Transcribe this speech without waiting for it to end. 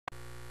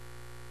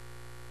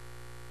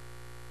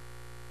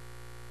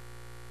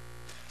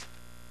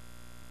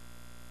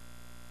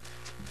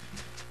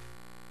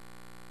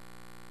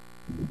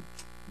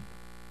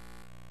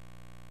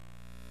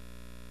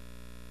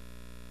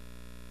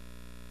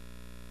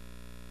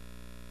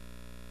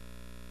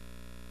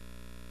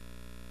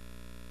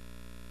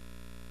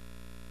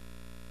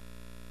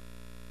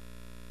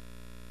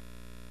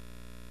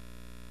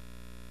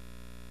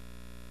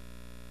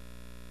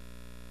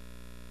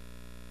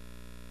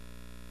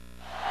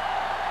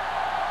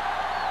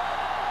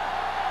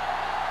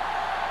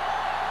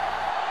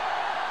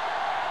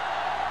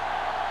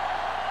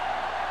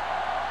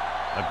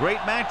Great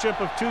matchup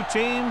of two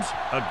teams,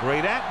 a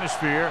great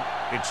atmosphere.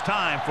 It's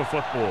time for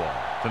football.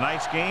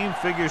 Tonight's game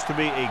figures to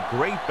be a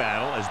great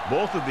battle as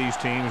both of these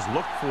teams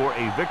look for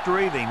a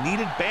victory they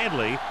needed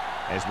badly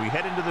as we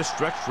head into the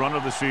stretch run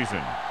of the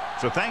season.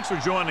 So thanks for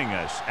joining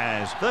us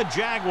as the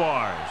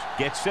Jaguars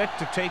get set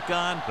to take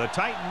on the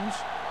Titans.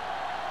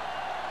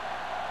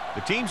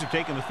 The teams have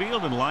taken the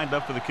field and lined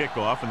up for the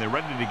kickoff, and they're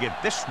ready to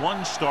get this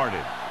one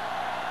started.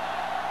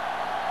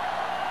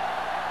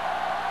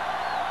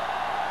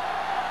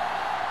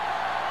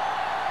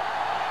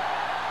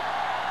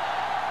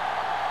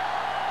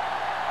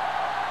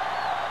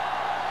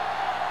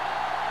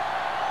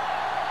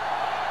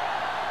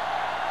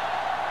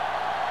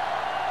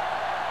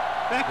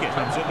 Beckett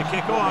comes in to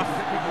kick off.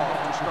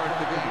 To start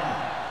the game.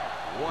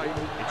 White.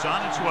 It's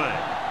on its way.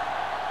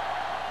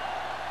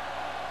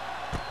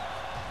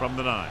 From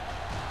the 9.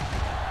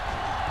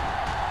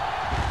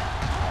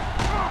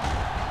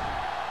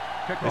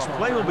 This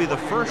play will be the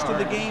first of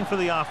the game for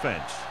the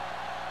offense.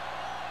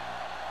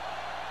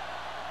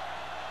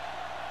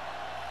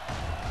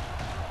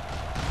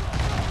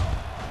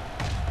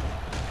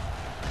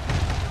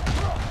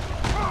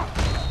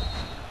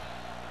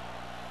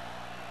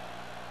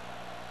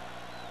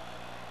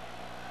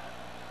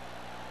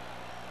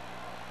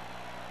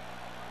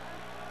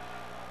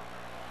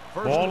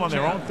 Ball on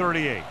their own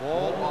 38.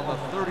 Ball on the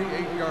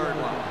 38-yard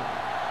line.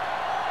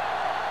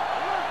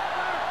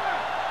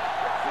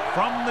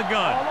 From the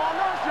gun.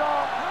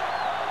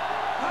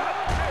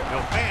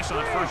 They'll pass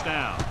on first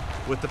down.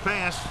 With the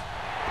pass,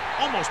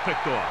 almost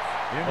picked off.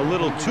 A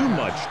little too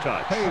much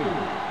touch. Hey,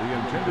 the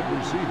intended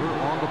receiver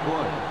on the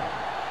play.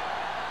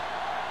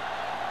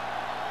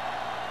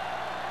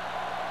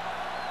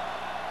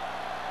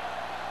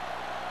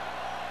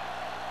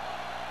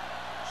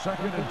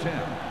 Second and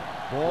 10.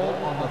 Ball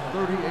on the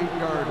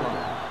 38-yard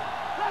line.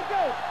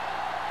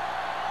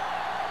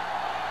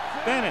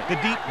 Bennett, the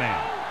deep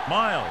man.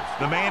 Miles,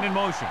 the man in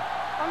motion.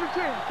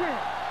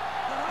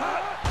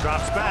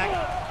 Drops back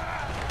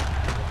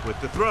with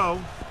the throw,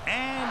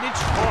 and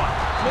it's caught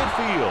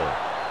midfield.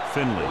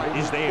 Finley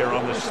is there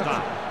on the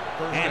stop,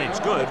 and it's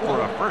good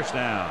for a first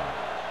down.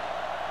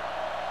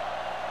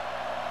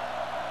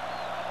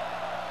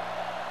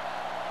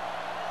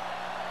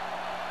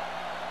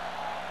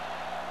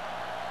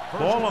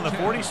 Ball on the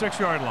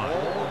 46-yard line.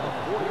 Ball on the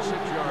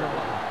 46-yard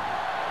line.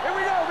 Here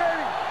we go,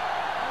 baby.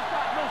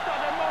 Don't stop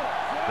that motor.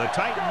 The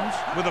Titans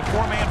with a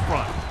 4-man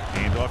front.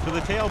 Hand off to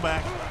the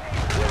tailback.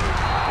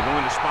 They're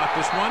going to spot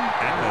this one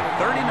at the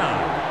 39.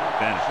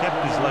 Bennett kept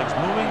his legs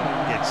moving,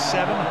 gets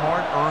 7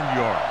 hard-earned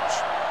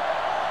yards.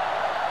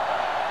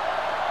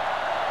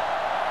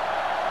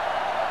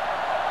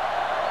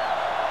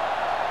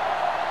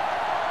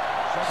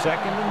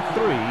 Second and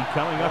 3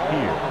 coming up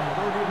here.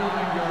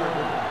 39-yard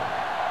line.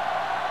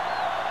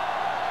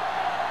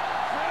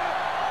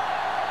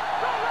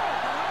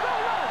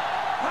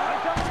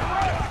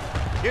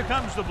 Here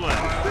comes the blitz.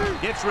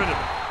 Gets rid of it.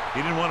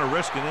 He didn't want to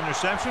risk an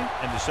interception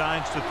and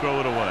decides to throw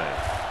it away.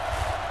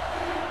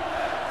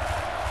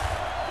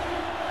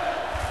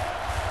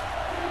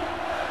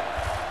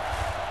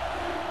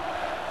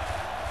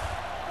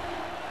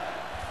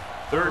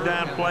 Third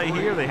down play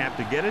here. They have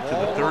to get it to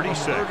the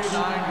 36.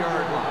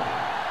 39-yard line.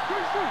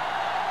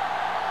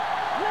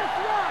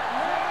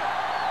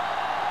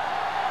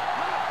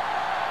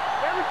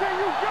 Everything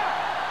you got.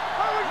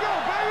 Here we go,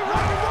 baby.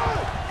 Rock and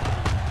roll.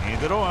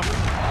 Hand it off.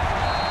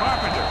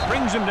 Carpenter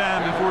brings him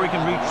down before he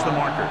can reach the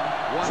marker.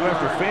 So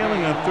after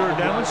failing on third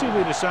down, let's see if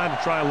they decide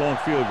to try a long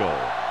field goal.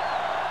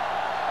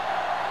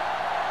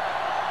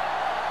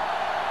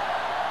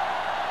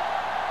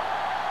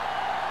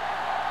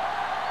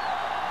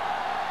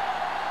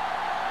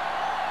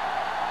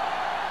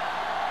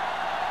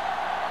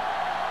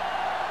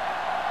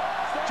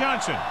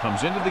 Johnson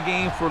comes into the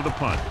game for the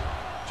punt.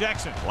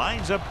 Jackson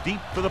lines up deep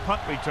for the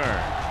punt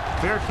return.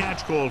 Fair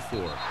catch called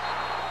for.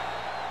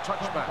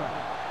 Touchback.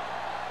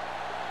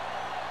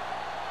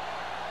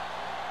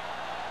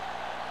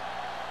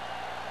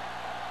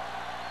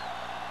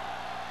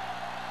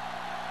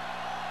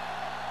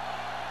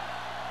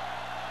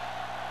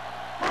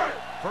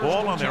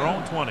 Ball on their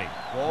own 20.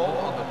 Ball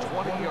on the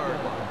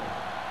 20-yard line.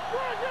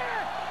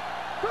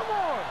 Come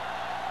on.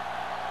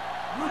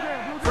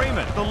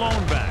 Freeman, the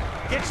lone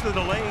back, gets the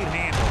delayed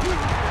handle.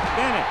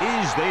 Bennett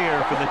is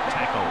there for the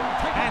tackle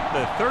at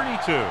the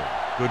 32.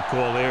 Good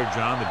call there,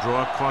 John. The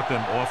draw caught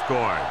them off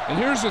guard. And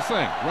here's the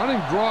thing. Running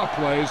draw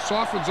plays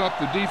softens up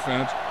the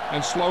defense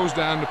and slows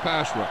down the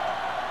pass rush.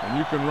 When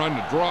you can run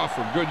the draw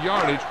for good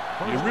yardage,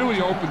 you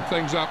really open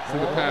things up for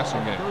the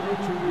passing game.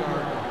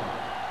 32-yard line.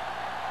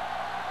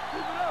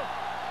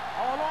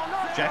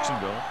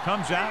 Jacksonville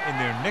comes out in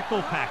their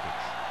nickel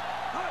package.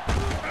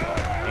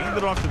 Hand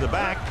it off to the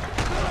back.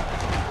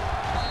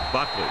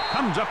 Buckley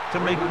comes up to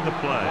make the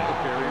play.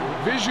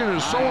 Vision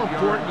is so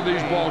important to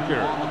these ball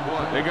carriers.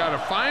 They got to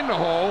find the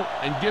hole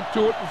and get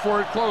to it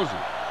before it closes.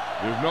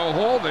 There's no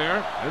hole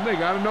there, and they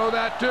got to know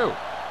that too.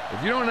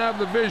 If you don't have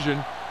the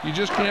vision, you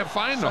just can't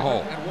find the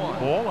hole.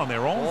 Ball on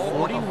their own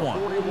 41.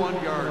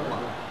 41-yard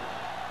line.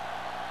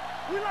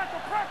 We like to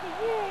practice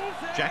wolves.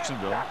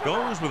 Jacksonville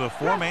goes with a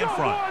four-man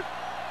front.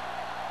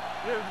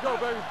 Yeah, let's go,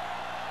 baby.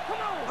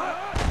 Come on.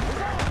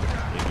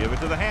 They give it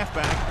to the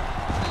halfback.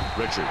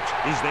 Richards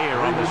is there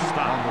on the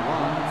stop.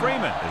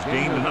 Freeman has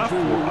gained enough for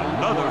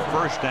another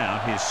first down,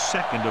 his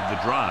second of the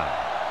drive.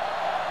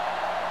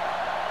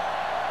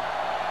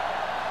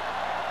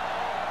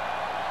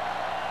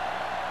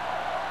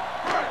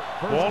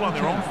 Ball on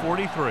their own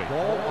 43.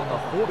 Ball on the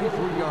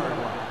 43-yard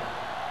line.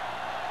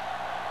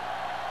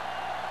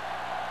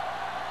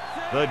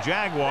 The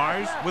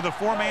Jaguars with a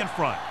four-man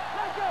front.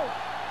 Let's go.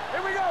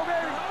 Here we go,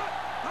 baby.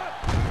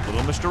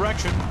 Little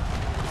misdirection.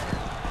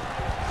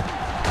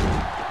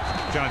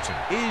 Johnson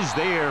is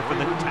there for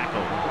the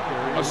tackle.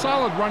 A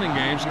solid running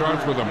game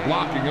starts with a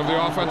blocking of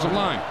the offensive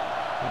line.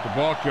 But the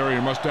ball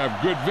carrier must have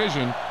good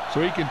vision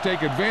so he can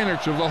take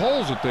advantage of the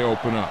holes that they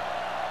open up.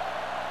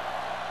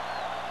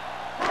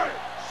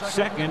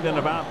 Second and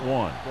about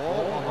one.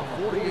 Ball on the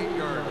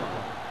 48-yard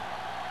line.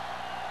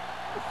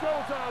 It's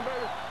showtime,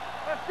 baby.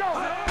 Let's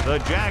go. The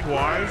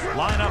Jaguars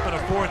line up in a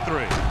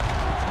 4-3.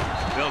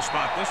 They'll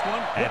spot this one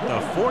at the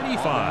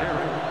 45.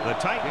 The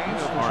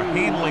Titans are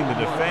handling the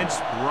defense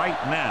right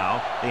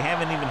now. They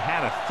haven't even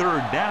had a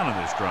third down in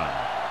this drive.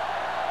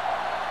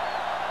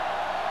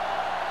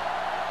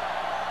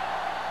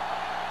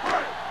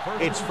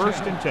 It's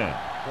first and 10.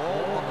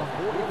 Ball on the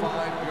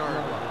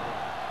 45-yard line.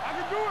 I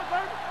can do it,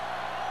 baby.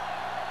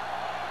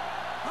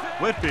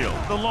 Whitfield,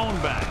 the lone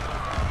back.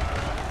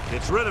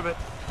 Gets rid of it.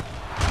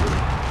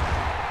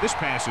 This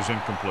pass is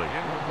incomplete.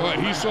 But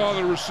he saw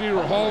the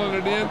receiver hauling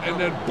it in, and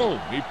then boom,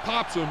 he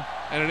pops him,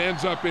 and it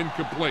ends up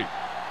incomplete.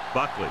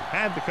 Buckley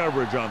had the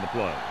coverage on the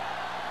play.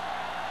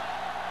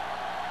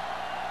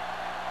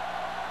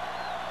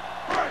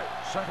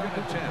 Second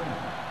and 10.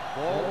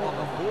 Ball on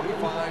the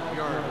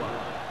 45-yard line.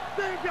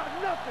 They ain't got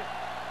nothing.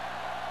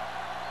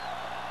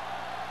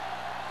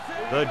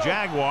 The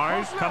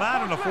Jaguars come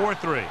out in a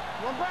 4-3.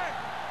 One back.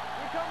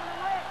 We coming to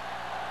wreck.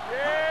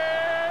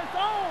 Yeah, it's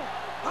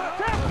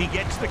on. He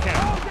gets the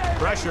count.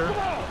 Pressure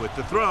with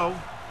the throw.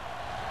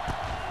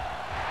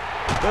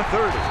 The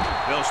 30.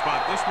 They'll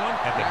spot this one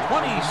at the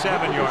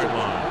 27-yard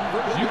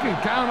line. You can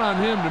count on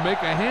him to make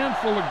a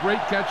handful of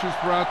great catches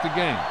throughout the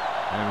game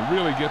and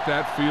really get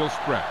that field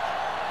stretch.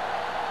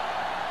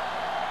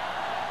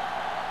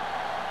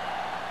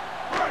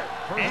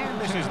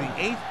 And this is the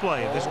 8th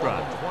play of this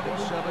drive.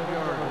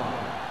 27-yard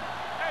line.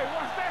 Hey,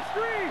 watch that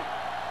screen.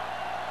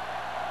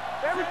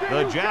 Everything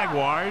The you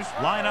Jaguars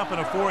line up in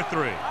a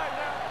 4-3.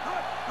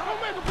 got. Go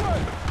make a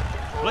play.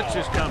 Blitz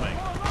is coming.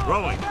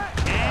 Throwing.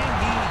 And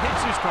he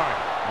hits his target.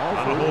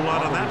 Not a whole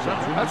lot on that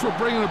one. That's what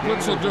bringing a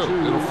blitz will do.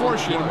 It'll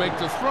force you to make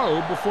the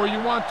throw before you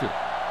want to.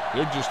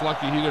 They're just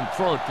lucky he didn't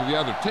throw it to the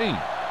other team.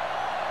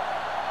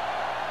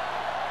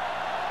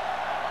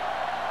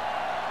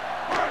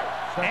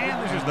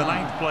 And this is the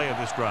 9th play of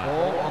this drive.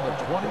 Ball on the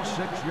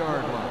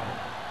 26-yard line.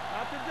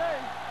 Not today.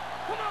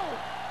 Come on.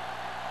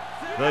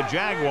 The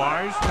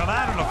Jaguars come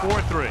out in a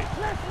 4-3.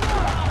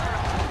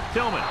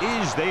 Tillman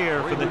is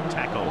there for the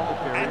tackle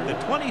at the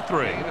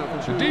 23.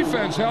 The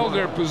defense held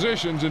their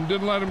positions and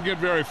didn't let them get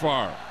very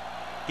far.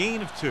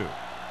 Gain of 2.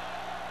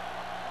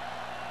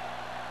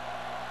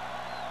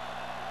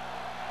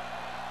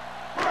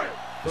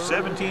 The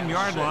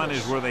 17-yard line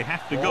is where they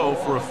have to go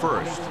for a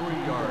first.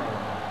 3-yard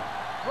line.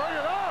 Bring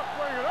it up.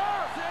 Bring it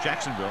up.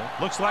 Jacksonville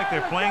looks like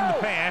they're playing the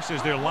pass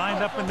as they're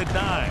lined up in the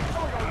dime.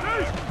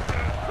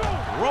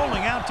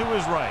 Rolling out to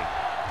his right,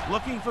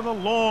 looking for the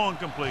long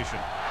completion.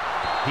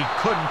 He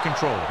couldn't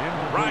control it.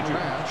 Rogers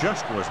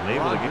just wasn't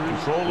able to get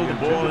control of the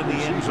ball in the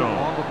end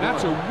zone.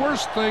 That's the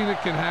worst thing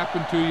that can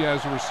happen to you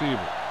as a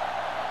receiver.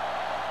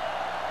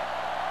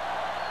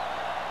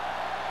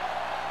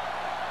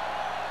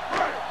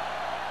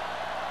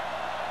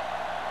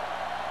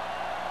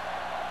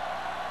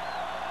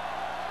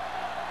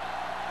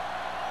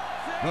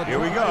 Here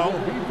we go.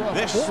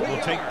 This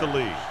will take the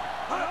lead.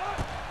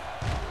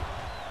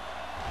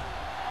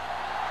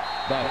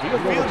 The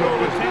field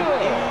goal attempt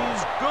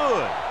is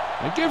good.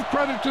 And give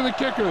credit to the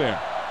kicker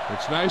there.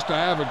 It's nice to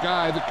have a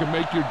guy that can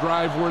make your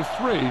drive worth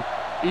 3,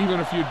 even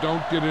if you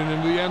don't get it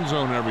into the end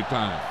zone every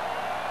time.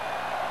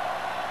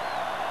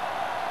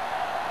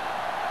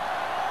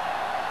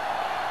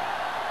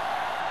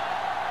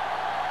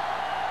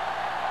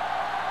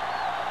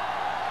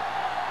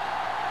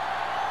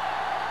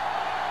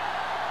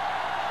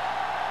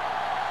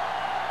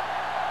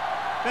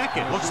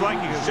 Beckett looks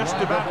like he's just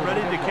about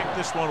ready to kick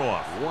this one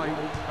off.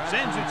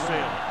 Sends it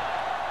sailing.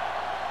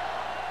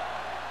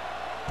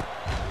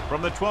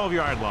 From the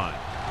 12-yard line.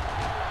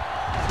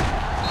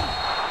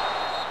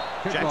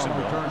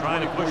 Jacksonville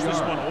trying to push this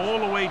one all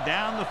the way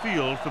down the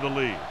field for the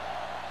lead.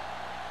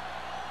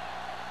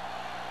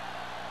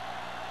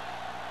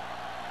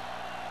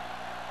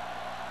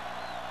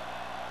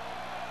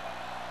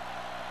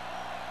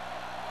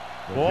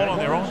 Ball on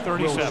their own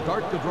 37. Will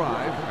start the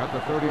drive at the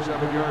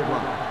 37-yard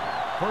line.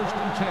 First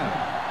and 10.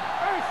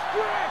 Hey,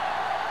 stretch.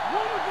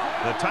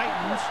 The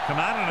Titans come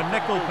out in a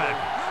nickel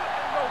package.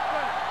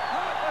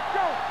 Let's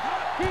go.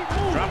 Keep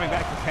moving. Dropping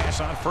back to pass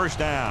on first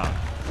down.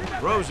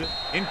 Throws it.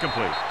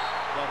 Incomplete.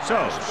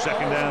 So,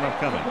 second down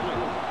upcoming.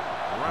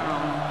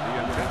 Around the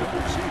intended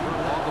receiver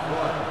on the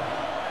play.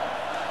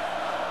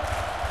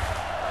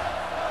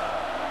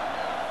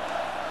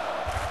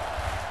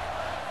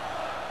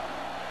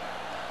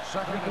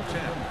 Second and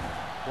 10.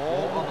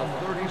 Ball on the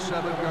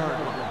 37-yard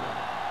line.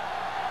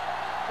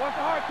 What's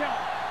the hard count?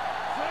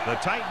 The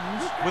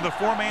Titans with a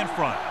four-man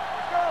front.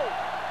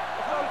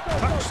 Let's go.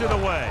 Tucks it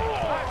away.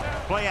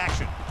 Play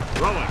action.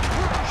 Throwing.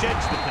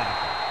 Sheds the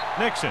tackle.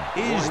 Nixon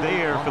is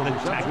there for the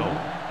tackle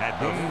at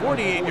the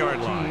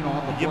 48-yard line.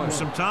 Give him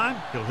some time,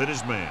 he'll hit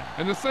his man.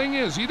 And the thing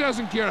is, he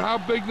doesn't care how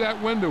big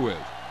that window is.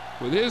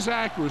 With his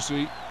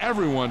accuracy,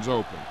 everyone's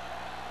open.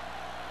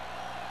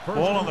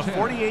 Ball on the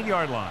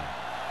 48-yard line.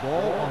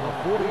 Ball on the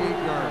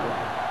 48-yard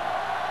line.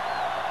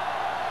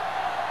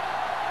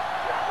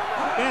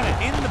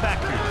 Bennett in the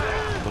backfield.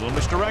 A little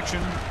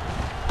misdirection.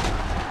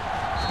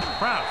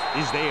 Kraus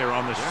is there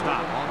on the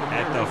stop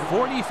at the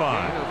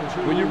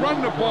 45. When you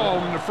run the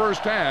ball in the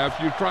first half,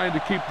 you're trying to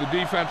keep the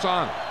defense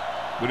on it.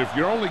 But if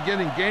you're only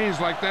getting gains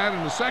like that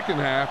in the second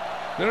half,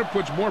 then it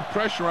puts more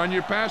pressure on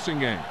your passing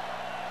game.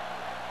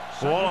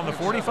 Ball on the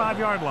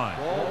 45-yard line.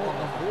 Ball on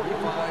the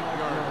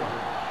 45-yard line.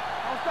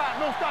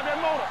 Don't stop that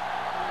motor.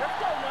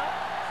 Let's go, man.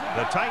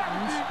 The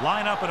Titans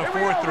line up in a 4-3.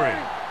 Here we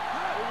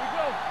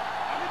go.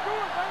 I can do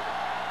it, baby.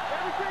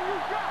 Everything you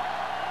got.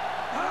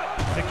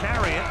 To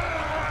carry it.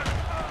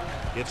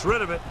 Gets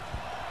rid of it.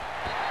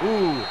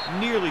 Ooh,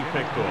 nearly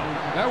picked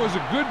off. That was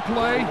a good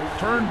play,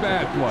 turned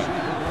bad play.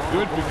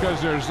 Good because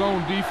their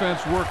zone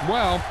defense worked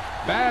well.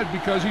 Bad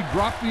because he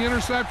dropped the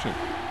interception.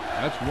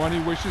 That's one he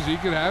wishes he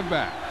could have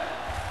back.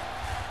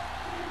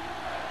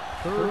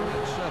 Third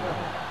and 7.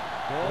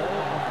 Ball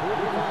on the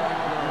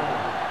 45-yard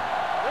line.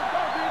 Let's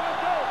go, D.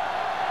 Let's go.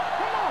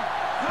 Come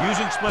on.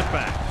 Using split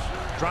backs.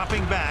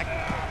 Dropping back.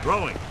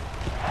 Throwing.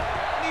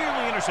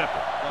 Nearly intercepted.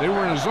 They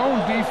were in a zone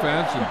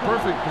defense in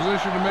perfect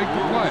position to make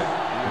the play.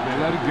 And they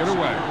let it get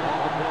away.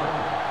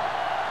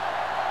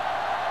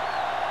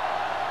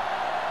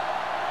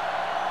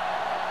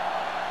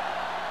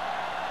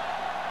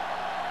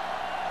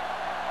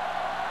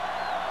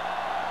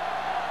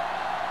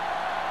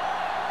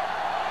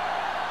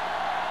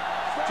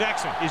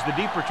 Jackson is the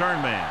deep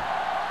return man.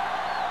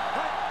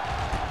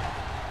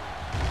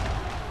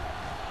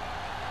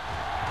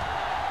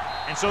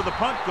 And so the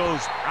punt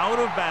goes out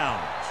of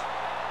bounds.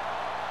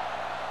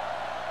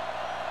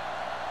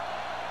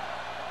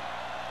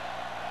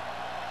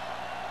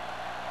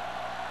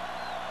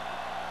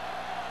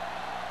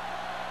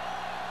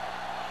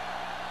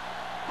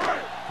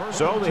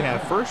 So they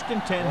have first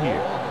and 10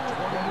 here.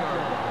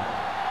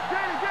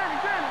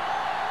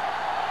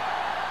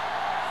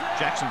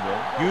 Jacksonville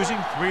using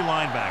 3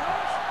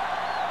 linebackers.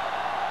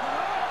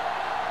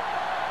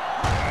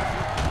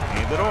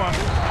 Hand it off.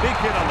 Big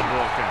hit on the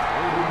ball count.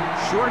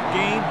 Short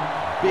gain,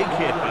 big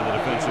hit by the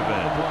defensive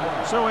end.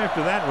 So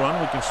after that run,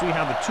 we can see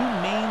how the 2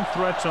 main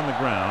threats on the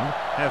ground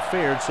have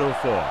fared so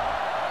far.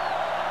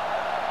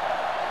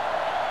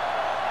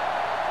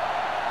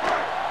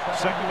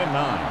 Second and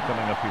 9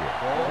 coming up here.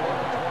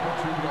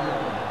 Let's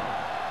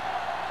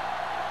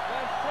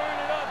turn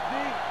it up, D.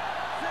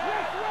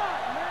 Let's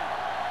rock, man.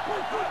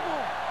 Play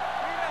football.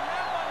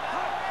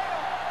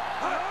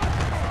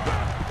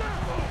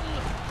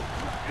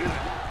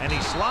 And he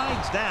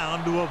slides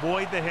down to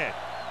avoid the hit.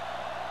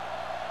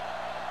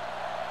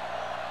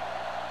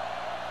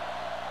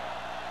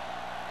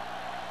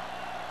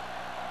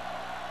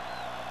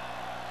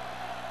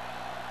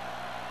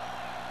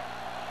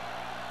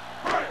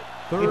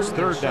 It's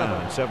third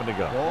down and 7 to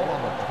go. Ball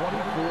on the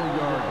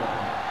 24-yard line.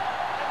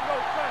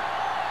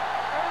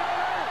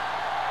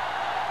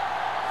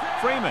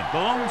 Freeman, the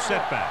lone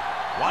setback.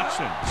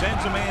 Watson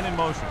sends a man in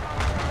motion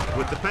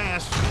with the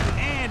pass,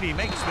 and he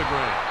makes the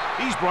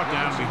grab. He's brought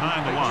down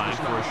behind the line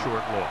for a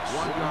short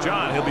loss.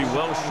 John, he'll be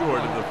well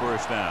short of the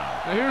first down.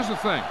 Now here's the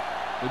thing.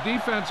 The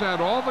defense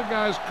had all the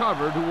guys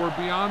covered who were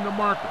beyond the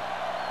marker.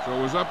 So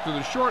it was up to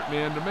the short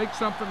man to make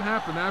something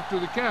happen after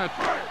the catch,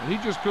 and he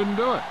just couldn't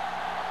do it.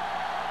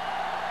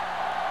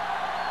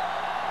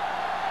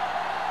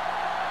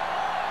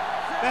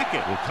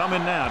 Beckett will come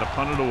in now to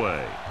punt it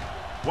away.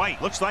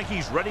 White looks like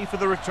he's ready for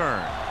the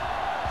return.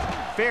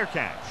 Fair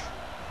catch.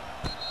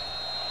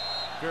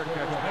 Fair catch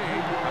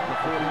made at the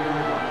 40-yard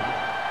line.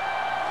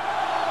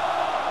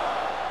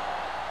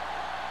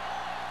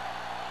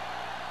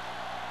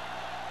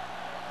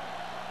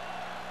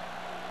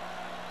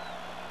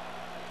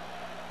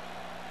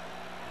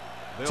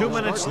 They'll 2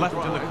 minutes left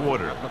in the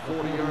quarter. At the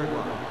 40-yard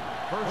line.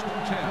 First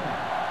and 10.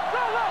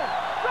 Go low.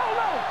 Go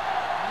low.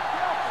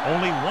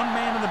 Only 1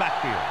 man in the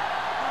backfield.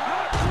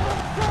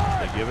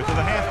 They give it to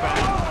the halfback.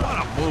 What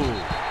a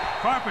move.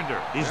 Carpenter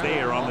is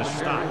there on the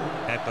stop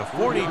at the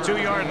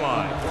 42-yard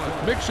line.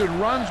 Mixon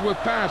runs with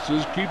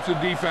passes, keeps the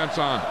defense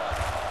on.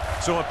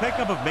 So a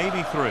pickup of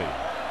maybe 3.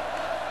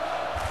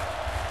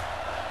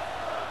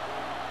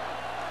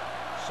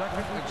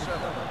 Second and 7.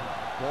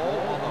 Ball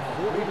on the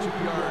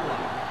 42-yard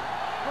line.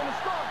 From the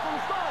start.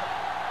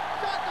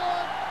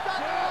 Shotgun.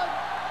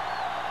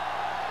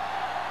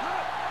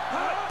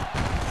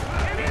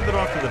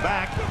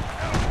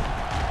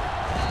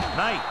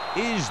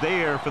 is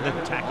there for the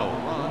tackle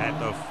at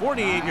the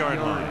 48-yard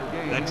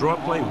line. That draw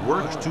play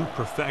works to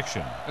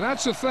perfection. And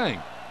that's the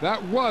thing.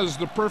 That was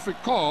the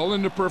perfect call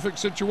in the perfect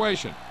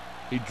situation.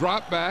 He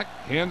dropped back,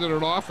 handed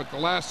it off at the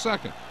last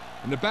second,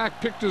 and the back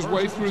picked his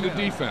way through the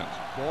defense,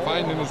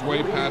 finding his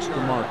way past the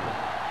marker.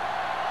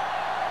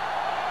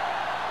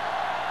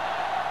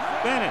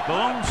 Bennett, the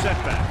lone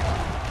setback.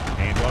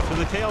 Hand off to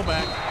the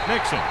tailback.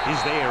 Nixon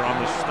is there on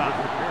the stop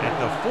at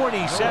the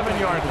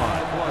 47-yard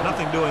line.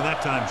 Nothing doing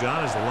that time,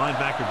 John, as the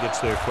linebacker gets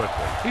there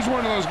quickly. He's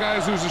one of those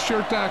guys who's a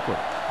sure tackler.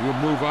 He'll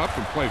move up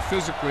and play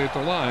physically at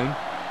the line,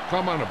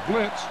 come on a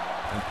blitz,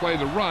 and play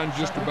the run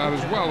just about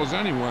as well as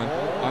anyone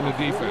on the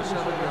defense.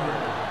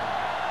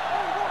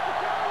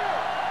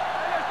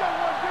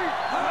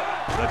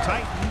 The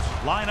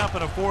Titans line up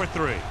in a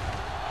 4-3.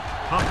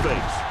 Pump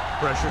fakes.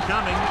 Pressure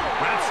coming.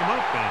 Wraps him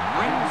up and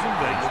brings him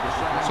down.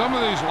 Some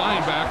of these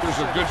linebackers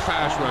are good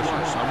pass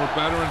rushers. Some are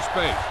better in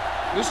space.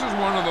 This is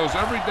one of those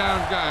every down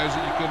guys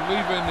that you can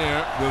leave in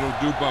there that'll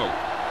do both.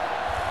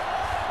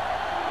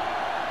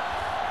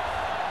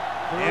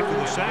 After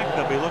the sack,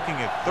 they'll be looking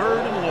at 3rd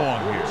and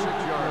long here.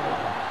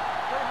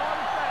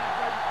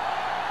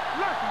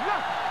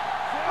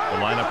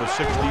 The lineup of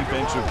 6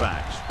 defensive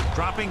backs.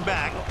 Dropping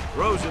back,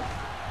 throws it.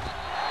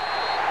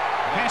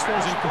 Pass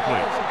was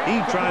incomplete. He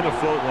tried to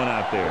float one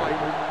out there. The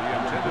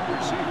intended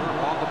receiver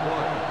on the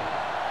play.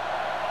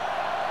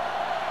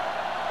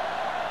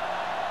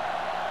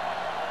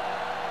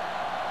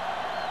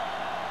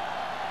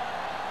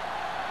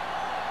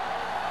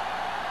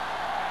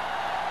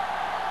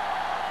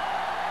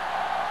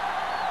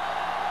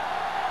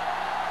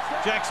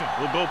 Jackson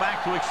will go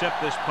back to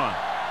accept this punt.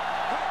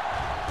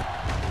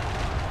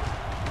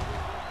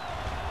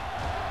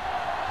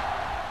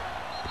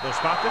 They'll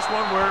spot this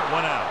one where it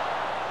went out.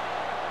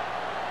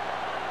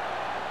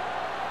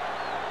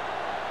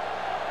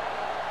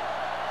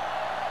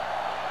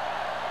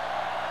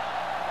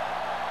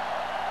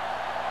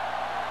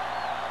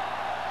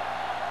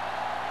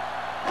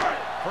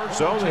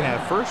 So they have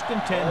 1st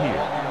and 10 here.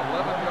 The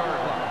 11-yard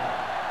line.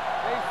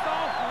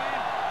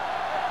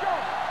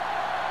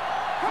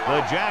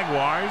 The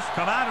Jaguars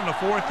come out in a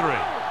 4-3.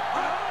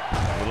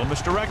 A little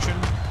misdirection.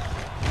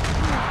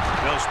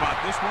 They'll spot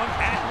this one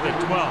at the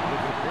 12.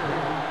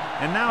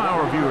 And now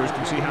our viewers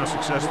can see how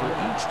successful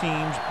each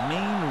team's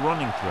main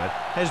running threat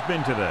has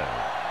been today.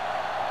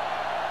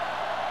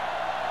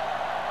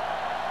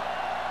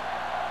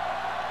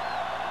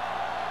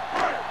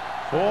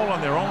 Ball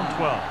on their own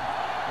 12.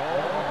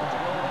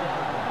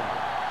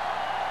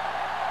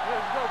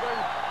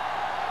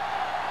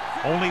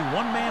 Only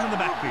one man in the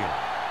backfield.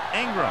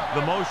 Ingram,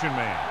 the motion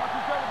man.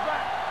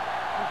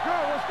 Let's go,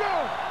 let's go.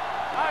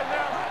 All right,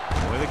 now.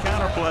 With a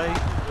counterplay.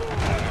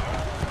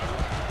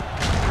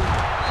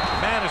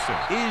 Madison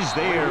is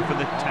there for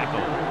the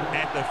tackle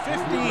at the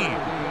 15.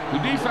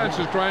 The defense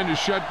is trying to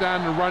shut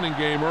down the running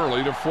game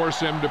early to force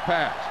him to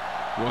pass.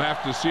 We'll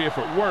have to see if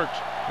it works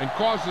and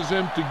causes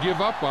him to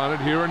give up on it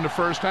here in the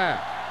first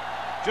half.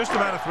 Just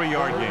about a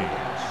 3-yard gain.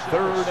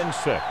 3rd and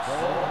 6. Hey,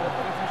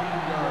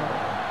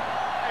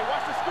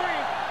 watch the screen.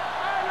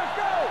 All right, let's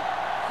go.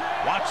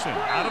 Watson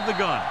out of the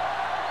gun.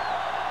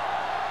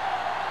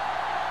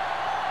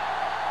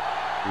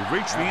 We've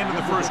reached the end of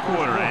the first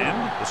quarter, and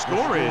the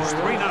score is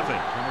 3-0.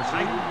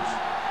 Titans.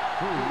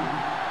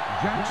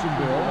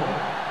 Jacksonville,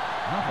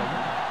 nothing.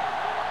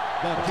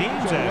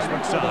 Teams as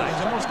switch sides,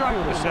 and we'll start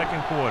with the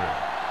second quarter.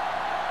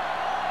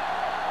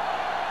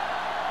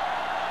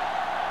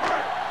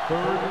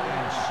 3rd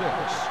and 6.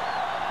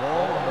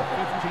 Ball on the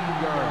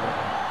 15-yard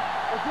line.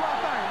 Let's do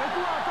our thing. Let's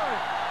do our thing.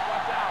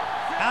 Watch out.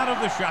 Out of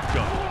the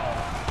shotgun.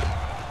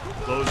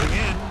 Closing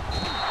in.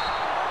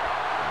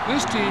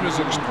 This team is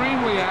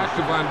extremely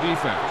active on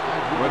defense,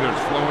 whether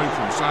it's flowing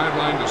from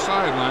sideline to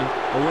sideline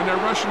or when they're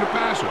rushing the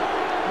passer.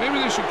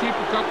 Maybe they should keep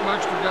a couple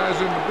extra guys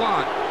in the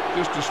block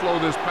just to slow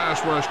this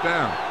pass rush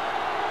down.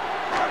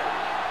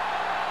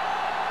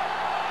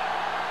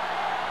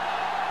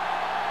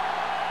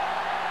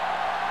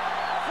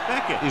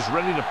 Beckett is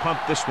ready to punt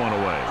this one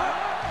away.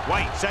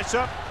 White sets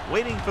up,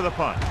 waiting for the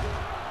punt.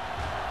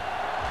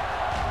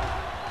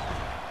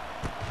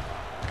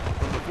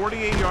 From the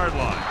 48-yard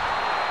line.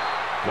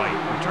 White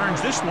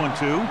returns this one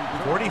to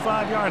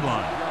 45-yard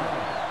line.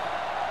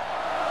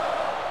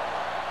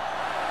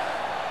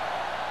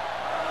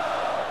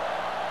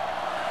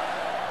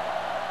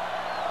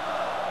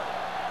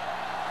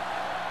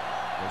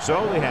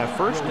 So they have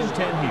 1st and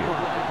 10 here.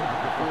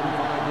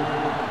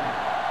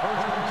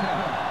 1st and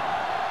 10.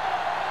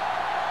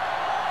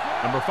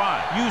 Number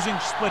 5, using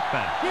split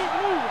back. Keep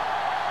moving.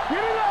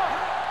 Get it up.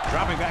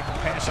 Dropping back to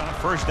pass on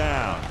 1st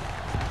down.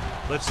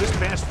 Lets this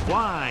pass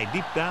fly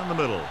deep down the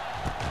middle.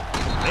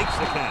 Makes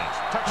the catch.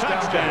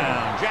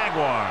 Touchdown,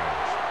 Jaguars.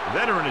 The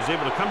veteran is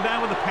able to come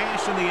down with a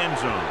pass in the end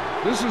zone.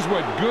 This is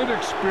what good,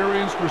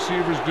 experienced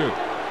receivers do.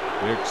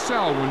 They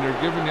excel when they're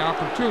given the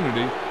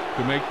opportunity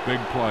to make big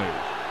plays.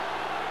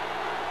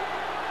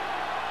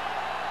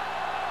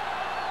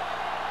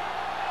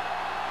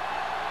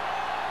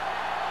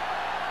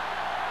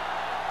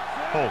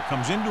 Holt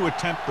comes in to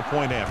attempt the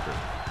point after.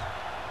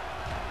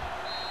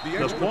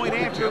 The point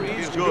after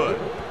is good.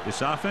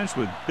 This offense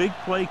with big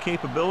play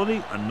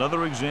capability,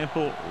 another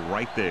example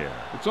right there.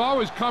 It's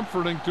always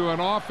comforting to an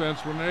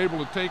offense when they're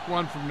able to take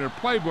one from their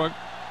playbook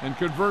and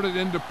convert it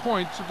into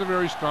points at the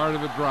very start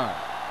of the drive.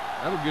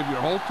 That'll give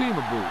your whole team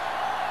a boost.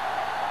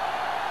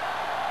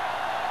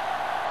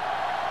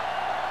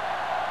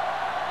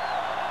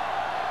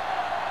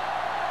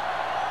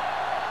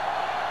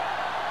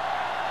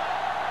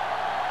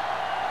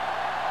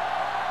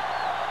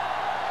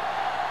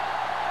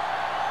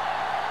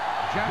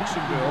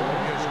 Jacksonville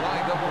is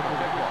lined up for the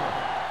kickoff.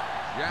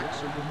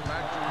 Jackson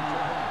back to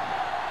return.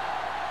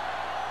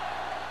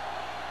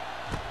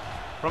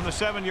 From the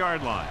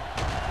 7-yard line.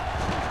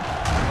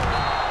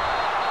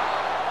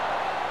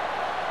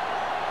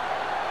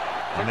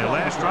 On their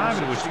last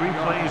drive, it was 3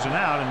 plays and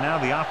out, and now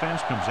the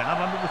offense comes out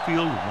onto the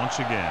field once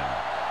again.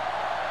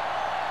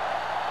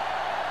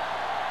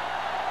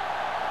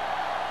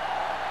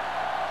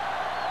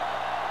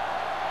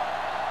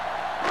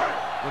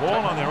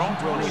 Ball on their own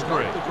 23.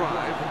 The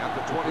drive at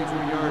the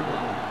 23-yard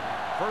line.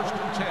 1st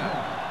and 10.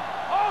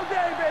 All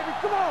day, baby.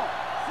 Come on.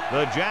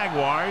 The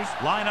Jaguars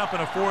line up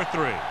in a 4-3.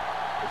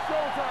 It's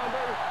showtime,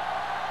 baby.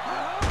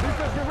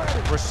 Defense, get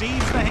ready.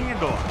 Receives the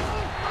handoff.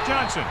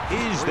 Johnson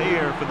is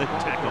there for the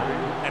tackle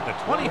at the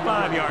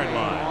 25-yard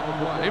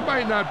line. They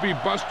might not be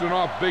busting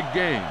off big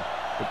games,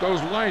 but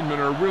those linemen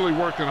are really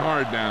working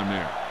hard down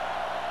there.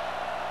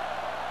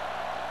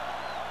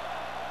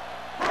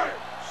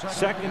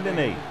 2nd and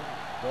 8.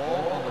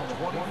 Ball on the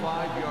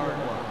 25-yard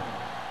line.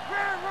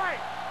 Very right.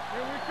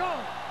 Here we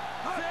come.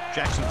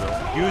 Jacksonville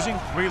using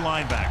 3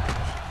 linebackers.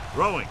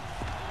 Throwing.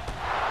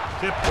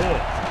 Tip ball.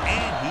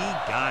 And he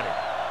got it.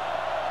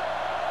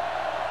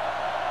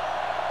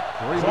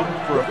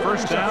 Caught for a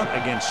 1st down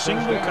against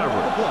single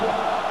coverage.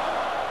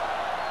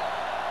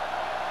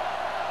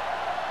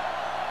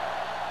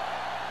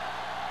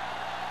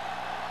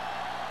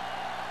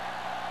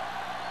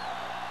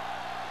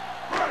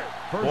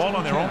 Ball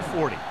on their own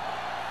 40.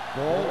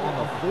 Ball on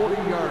the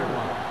 40-yard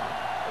line.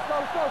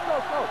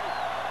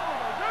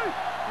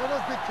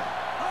 Let's go.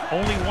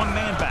 Only 1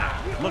 man back,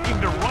 looking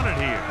to run it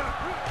here.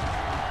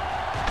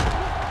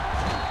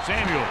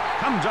 Samuel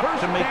comes up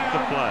to make the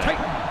play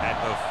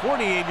at the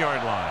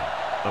 48-yard line.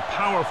 A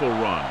powerful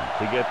run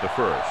to get the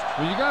 1st.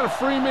 When you got a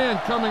free man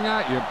coming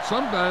at you,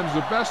 sometimes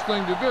the best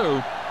thing to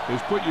do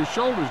is put your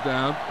shoulders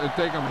down and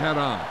take them head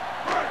on.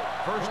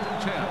 1st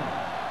and 10.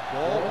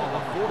 Ball on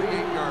the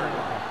 48-yard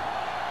line.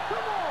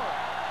 Come on.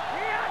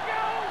 Here I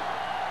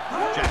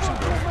go.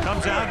 Jacksonville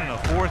comes out in a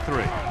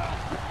 4-3.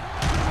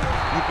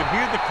 You can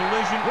hear the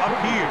collision up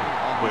here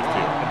with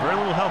him. And very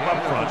little help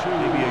up front,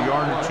 maybe a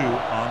yard or 2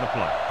 on the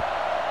play.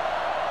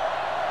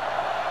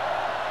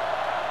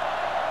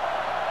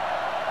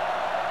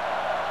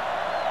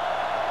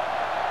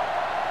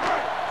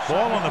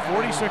 Ball on the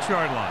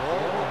 46-yard line.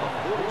 Ball on the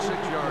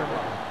 46-yard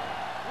line.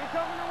 We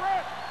coming to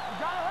wreck. We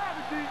gotta have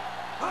it, D.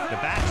 The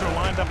backs are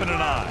lined up in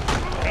an I.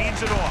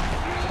 Hands it off.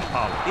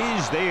 Pollard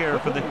is there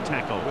for the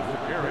tackle.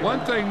 One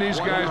thing these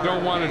guys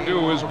don't want to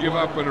do is give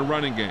up in a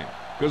running game,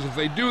 because if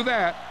they do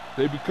that,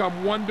 they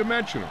become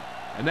one-dimensional,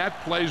 and that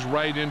plays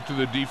right into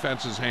the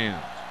defense's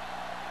hands.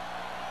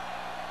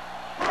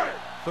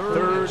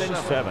 3rd and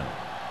 7.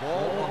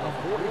 Ball on the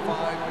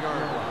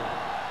 45-yard line.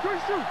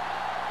 Good shoot.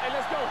 Hey,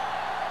 let's go.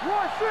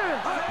 Rush in.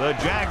 The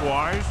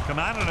Jaguars come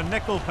out in a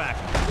nickel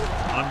package.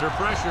 Under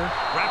pressure,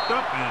 wrapped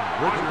up and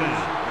brought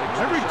down.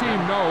 Every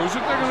team knows that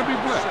they're going to be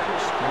blitzed.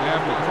 They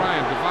have to try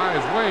and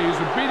devise ways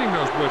of beating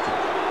those blitzes.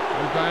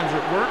 Sometimes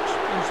it works,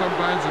 and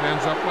sometimes it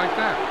ends up like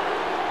that.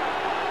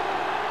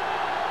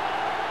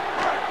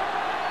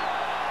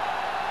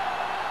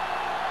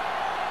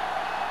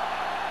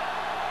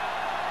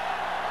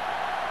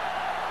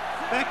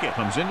 Beckett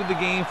comes into the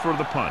game for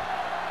the punt.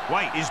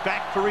 White is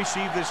back to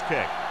receive this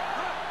kick.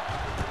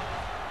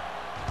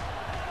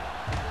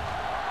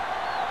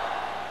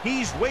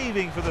 He's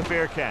waving for the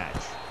fair catch.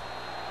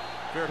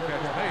 Fair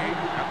catch made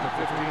at the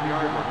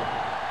 15-yard line.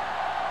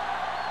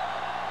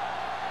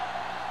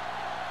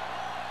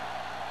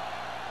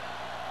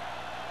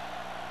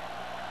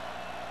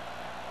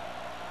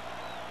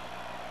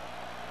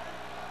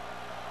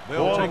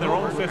 Ball on their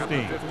own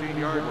 15.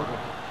 15-yard line.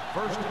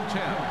 1st and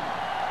 10.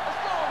 Let's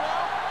go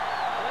now.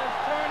 Let's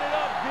turn it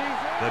up, D.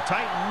 The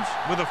Titans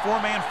with a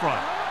 4-man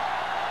front.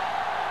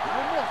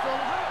 One more,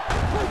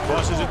 fellas.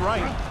 Crosses it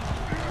right.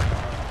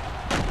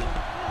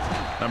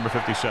 Number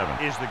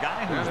 57 is the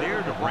guy who's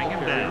there to bring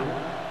him down.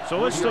 So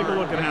let's take a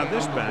look at how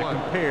this back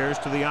compares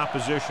to the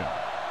opposition.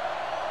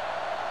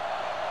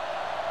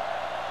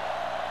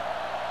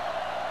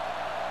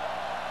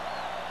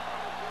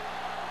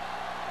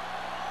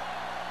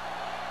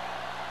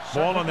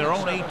 Ball on their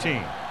own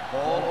 18.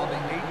 Ball on the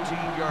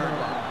 18-yard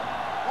line.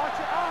 Watch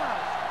your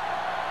eyes.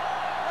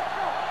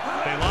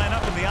 They line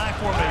up in the I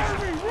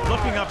formation,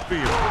 looking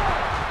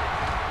upfield.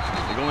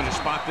 They're going to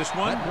spot this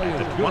one at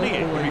the 28.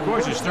 He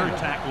records his 3rd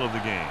tackle of the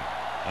game.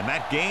 And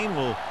that gain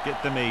will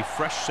get them a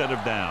fresh set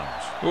of downs.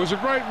 It was a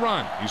great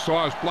run. He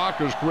saw his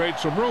blockers create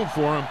some room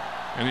for him,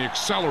 and he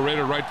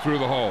accelerated right through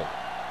the hole.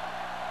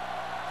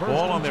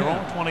 Ball on their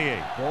own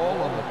 28.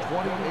 Ball on the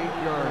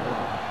 28-yard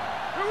line.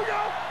 Here we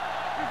go.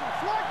 It's a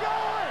slot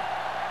going.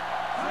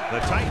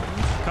 The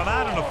Titans come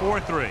out in a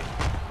 4-3.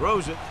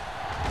 Throws it.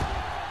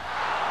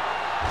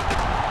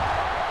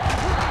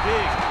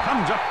 Big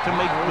comes up to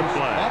make the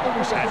play. At the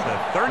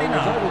 39,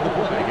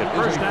 they get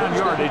first down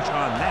yardage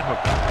on that hook.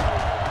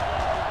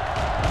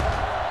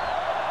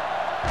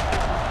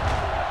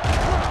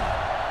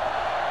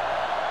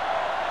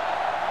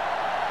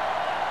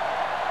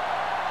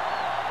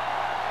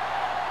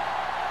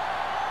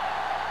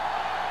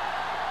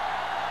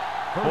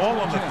 Ball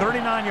on the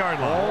 39-yard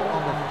line. Ball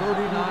on the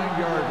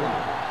 39-yard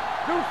line.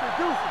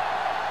 Deuce.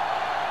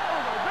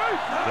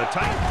 The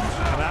Titans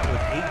come out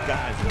with 8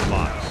 guys in the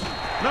box.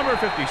 Number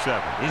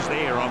 57 is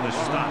there on the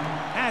stop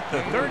at the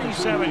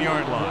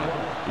 37-yard line.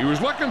 He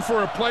was looking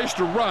for a place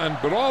to run,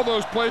 but all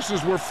those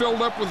places were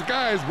filled up with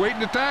guys waiting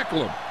to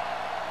tackle him.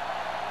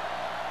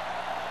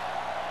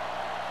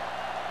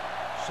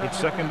 It's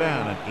second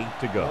down and 8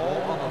 to go.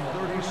 Ball on the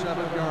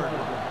 37-yard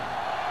line.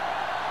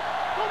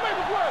 Don't make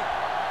a play.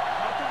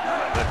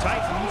 The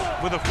Titans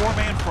with a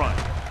 4-man front.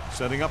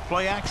 Setting up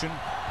play action.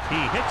 He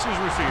hits his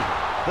receiver.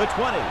 The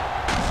 20.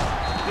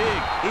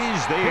 Big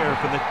is there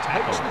for the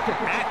tackle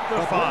at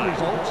the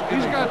 5.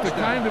 He's got the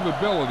kind of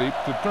ability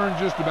to turn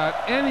just about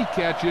any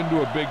catch into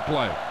a big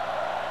play.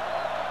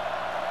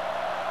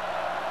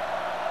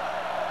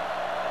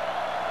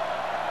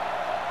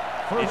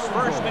 It's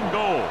first and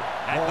goal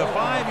at the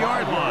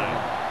 5-yard line.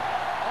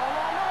 All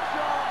on us,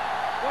 y'all.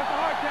 What's the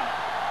hard count?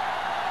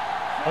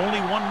 Only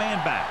one man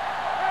back.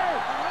 Hey,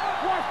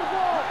 watch the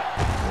ball.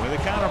 With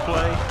a counter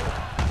play.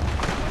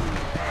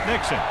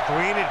 Nixon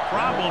created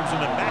problems in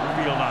the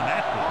backfield on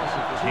that play.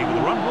 Came with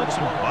a run blitz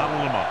and bottled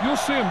him up. You'll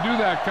see him do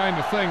that kind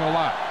of thing a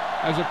lot.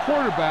 As a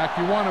quarterback,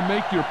 you want to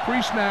make your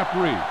pre-snap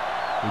read.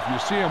 If you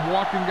see him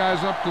walking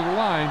guys up to the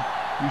line,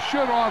 you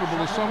should audible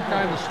to some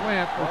kind of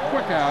slant or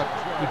quick out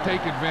to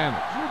take advantage.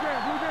 Blue game.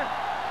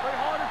 Play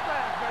hard and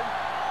fast, baby.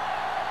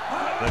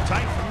 The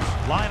Titans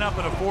line up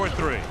in a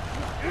 4-3.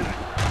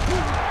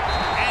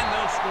 And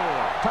they'll score.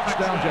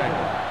 Touchdown,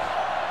 Jaguars.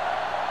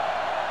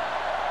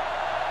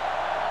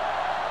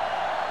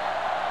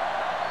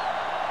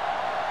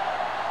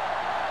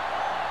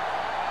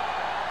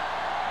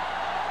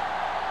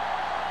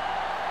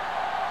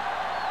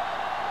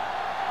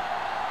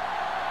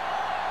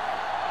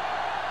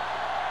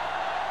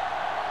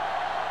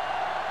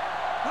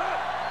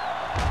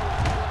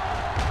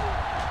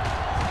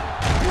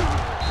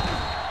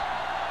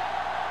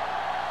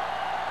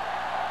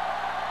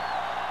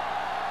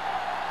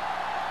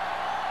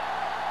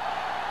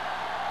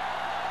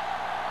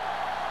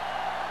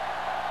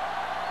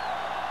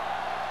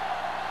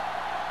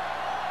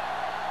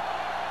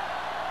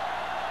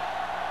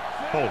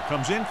 Cole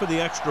comes in for the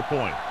extra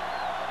point.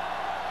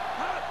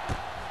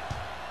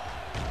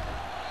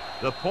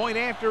 The point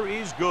after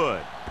is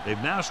good. They've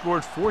now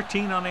scored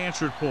 14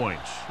 unanswered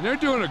points. And they're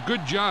doing a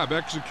good job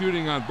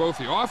executing on both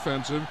the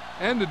offensive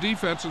and the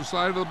defensive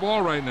side of the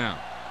ball right now.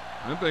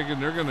 I'm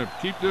thinking they're going to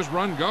keep this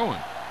run going.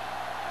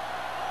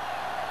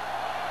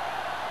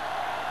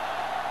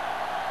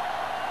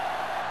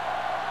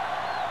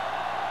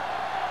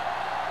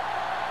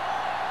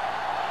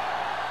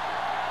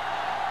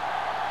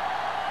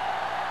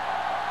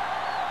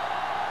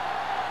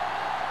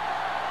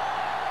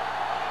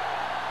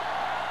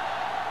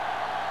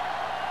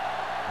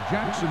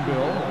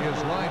 Jacksonville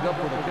is lined up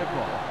for the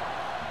kickoff.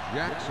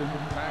 Jackson.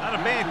 Not a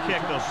bad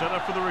kick. They'll set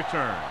up for the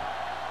return.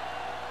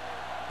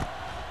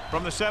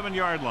 From the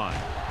 7-yard line.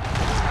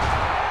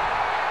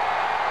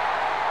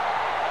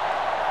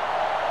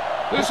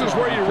 This is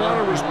where you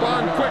want to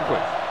respond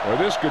quickly, or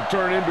this could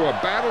turn into a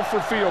battle for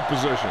field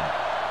position.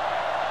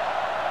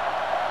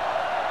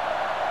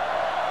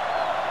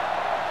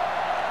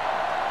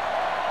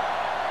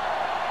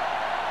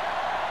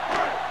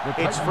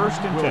 It's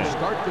first and 10. Will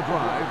start the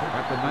drive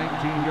at the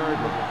 19-yard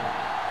line.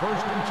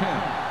 First and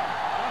 10.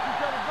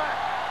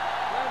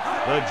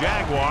 The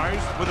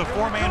Jaguars with a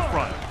 4-man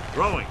front.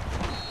 Throwing.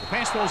 The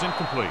pass ball's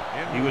incomplete.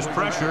 He was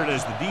pressured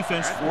as the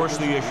defense forced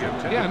the issue.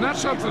 Yeah, and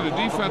that's something the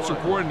defensive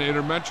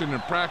coordinator mentioned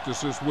in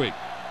practice this week.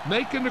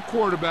 Making the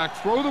quarterback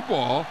throw the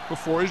ball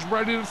before he's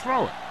ready to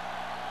throw it.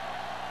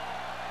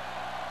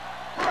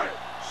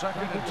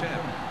 Second and 10.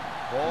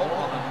 Ball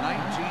on the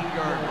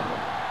 19-yard line.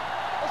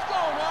 Let's go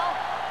now.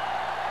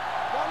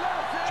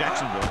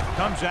 Jacksonville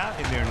comes out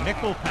in their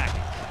nickel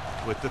package.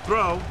 With the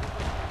throw,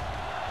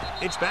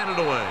 it's batted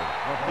away.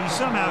 He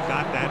somehow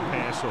got that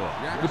pass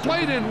off. The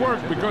play didn't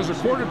work because the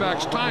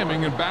quarterback's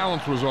timing and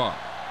balance was off.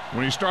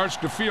 When he starts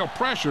to feel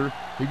pressure,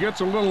 he gets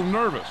a little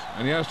nervous,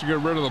 and he has to get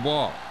rid of the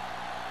ball.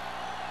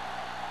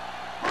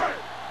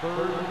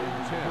 Third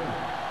and 10.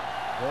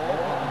 Ball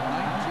on the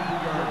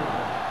 19-yard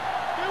line.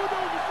 Stay with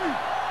those your feet.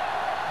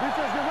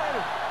 Defense, get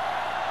ready.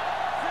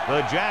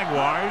 The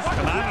Jaguars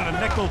come out in a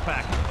nickel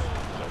package.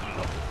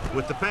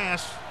 With the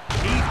pass,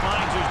 he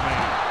finds his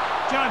man.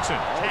 Johnson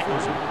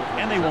tackles him,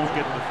 and they won't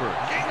get the first.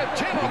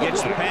 He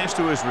gets the pass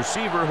to his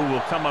receiver, who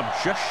will come up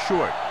just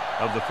short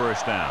of the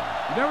first down.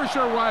 You're never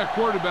sure why a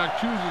quarterback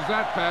chooses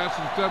that pass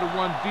instead of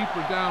one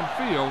deeper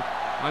downfield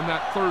on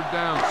that third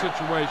down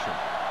situation.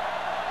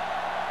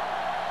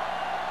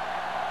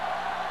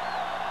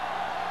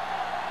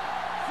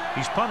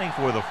 He's punting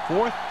for the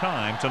 4th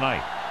time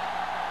tonight.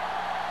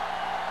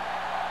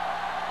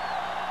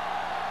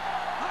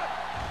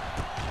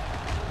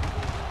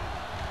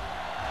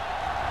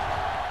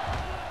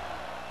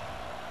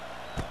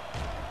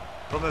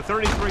 From the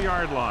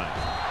 33-yard line.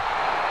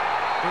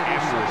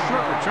 After a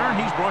short return,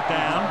 he's brought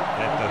down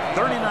at the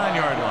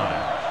 39-yard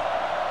line.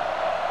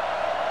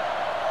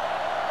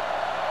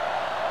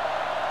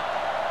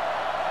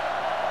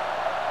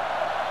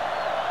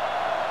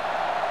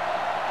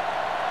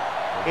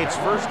 It's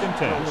 1st and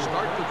 10.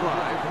 Start the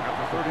drive at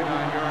the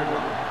 39-yard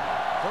line.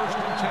 1st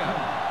and 10.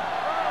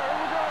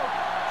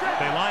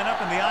 They line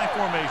up in the I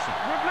formation.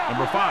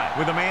 Number 5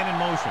 with a man in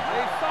motion.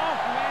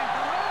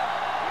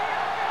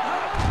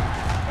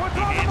 He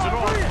hands it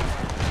off.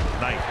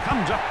 Knight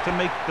comes up to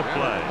make the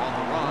play.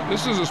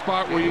 This is a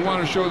spot where you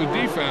want to show the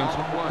defense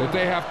that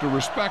they have to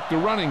respect the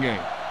running game.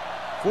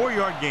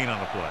 4-yard gain on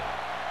the play.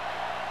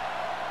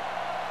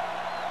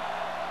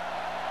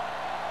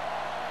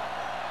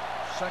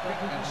 Second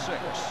and 6.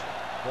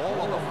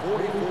 Ball on the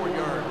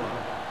 44-yard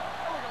line.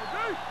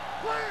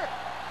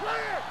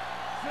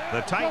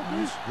 The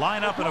Titans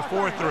line up in a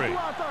 4-3.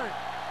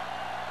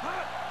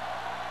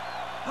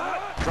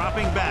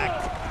 Dropping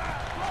back.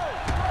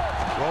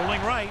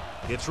 Rolling right.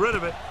 Gets rid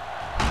of it.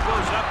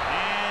 Goes up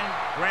and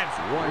grabs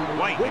it.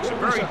 White makes a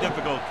very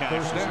difficult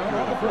catch to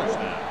secure the first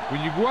down.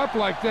 When you go up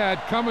like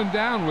that, coming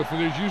down with it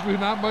is usually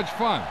not much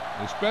fun,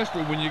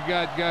 especially when you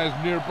got guys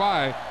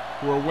nearby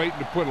who are waiting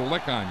to put a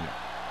lick on you.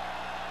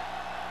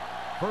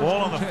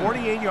 Ball on the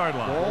 48-yard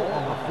line. Ball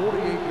on the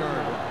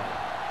 48-yard line.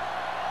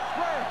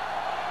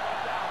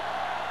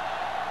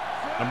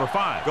 Number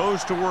 5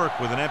 goes to work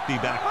with an empty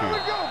backfield.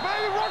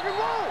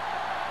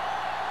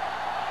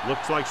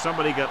 Looks like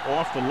somebody got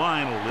off the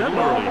line a little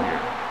early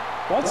here.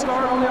 False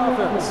start on the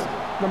offense.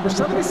 Number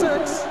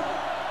 76.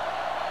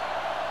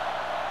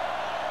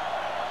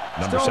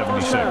 Number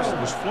 76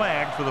 was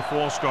flagged for the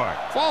false start.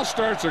 False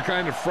starts are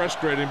kind of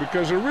frustrating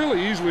because they're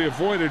really easily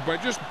avoided by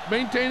just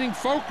maintaining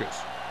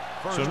focus.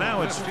 So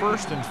now it's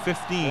 1st and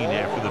 15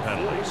 after the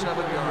penalty.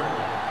 47-yard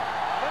line.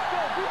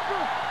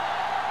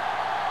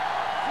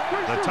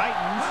 The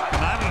Titans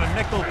come out in a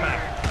nickel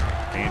package.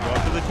 Hand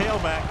off to the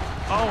tailback.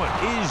 Owen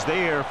is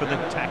there for the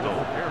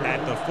tackle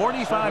at the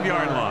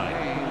 45-yard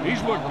line.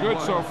 He's looked good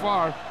so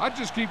far. I'd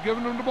just keep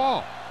giving him the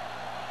ball.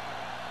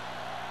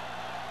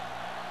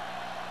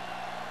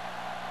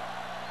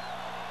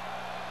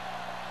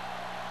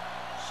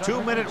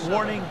 Two-minute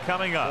warning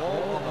coming up.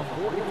 Ball on the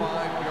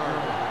 45-yard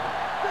line.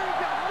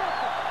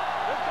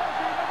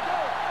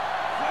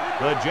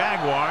 The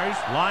Jaguars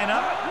line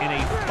up in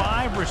a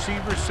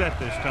 5-receiver set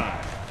this time.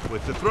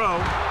 With the throw,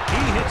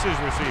 he hits his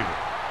receiver.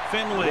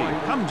 Finley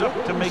comes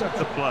up to make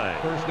the play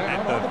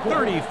at the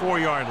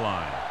 34-yard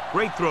line.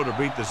 Great throw to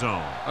beat the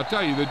zone. I'll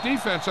tell you, the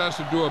defense has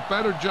to do a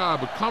better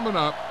job of coming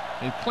up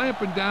and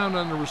clamping down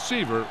on the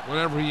receiver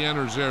whenever he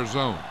enters their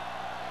zone.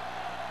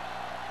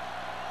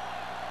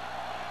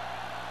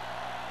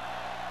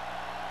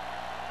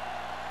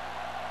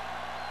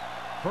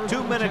 First 2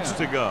 and minutes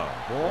 10. to go.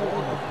 Ball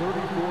on the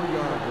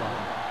 34-yard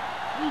line.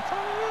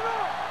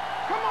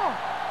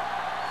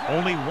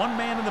 Only one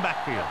man in the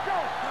backfield.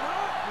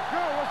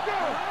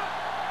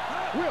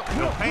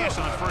 No pass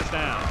on first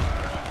down.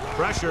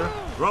 Pressure,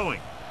 throwing.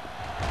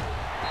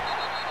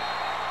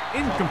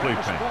 Incomplete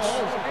pass.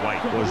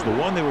 White was the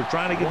one they were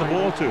trying to get the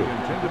ball to.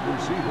 Intended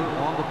receiver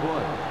on the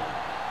play.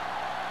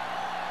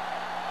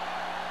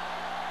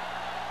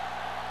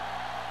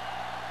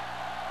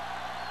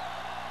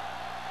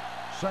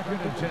 Second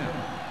and 10.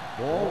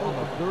 Ball on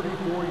the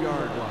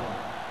 34-yard line.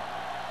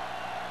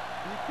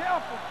 Be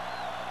careful.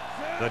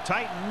 The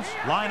Titans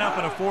line up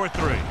in a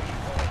 4-3.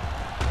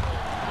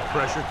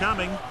 Pressure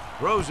coming.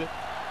 Throws it.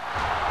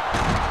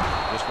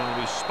 This one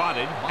will be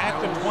spotted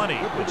at the 20.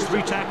 It's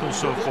 3 tackles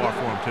so far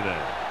for him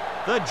today.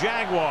 The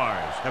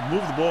Jaguars have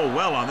moved the ball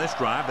well on this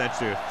drive. That's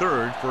their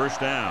 3rd first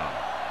down.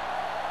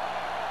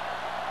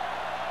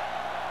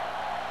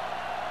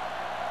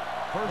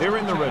 They're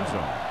in the red zone.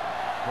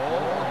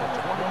 Ball on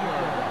the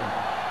 20-yard line.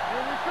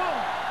 Here we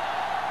come.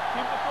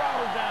 Keep the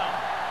throttle down.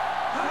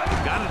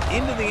 Got it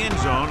into the end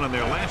zone on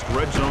their last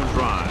red zone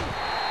drive.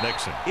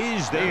 Nixon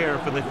is there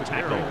for the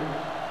tackle.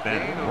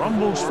 Bennett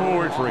rumbles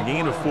forward for a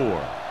gain of 4.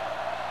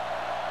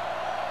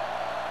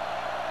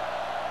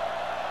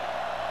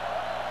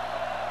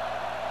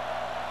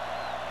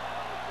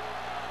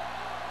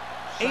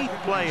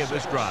 Eighth play of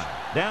this drive.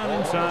 Down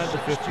inside the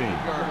 15.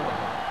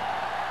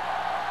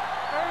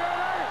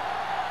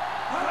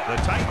 The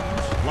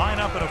Titans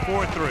line up in a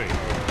 4-3. He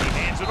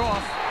hands it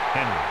off.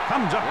 Henry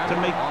comes up to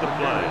make the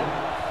play.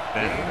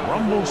 Bennett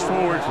rumbles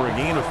forward for a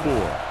gain of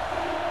 4.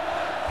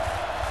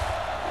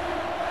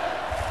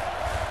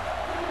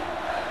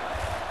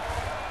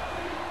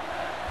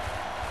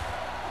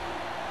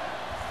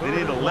 They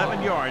need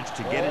 11 yards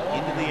to get it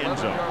into the end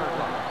zone.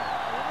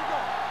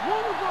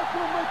 One of us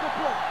will make a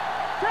play.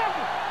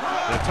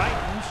 The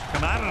Titans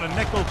come out in a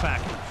nickel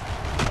package.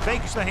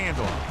 Fakes the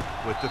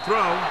handoff with the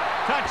throw.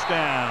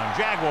 Touchdown,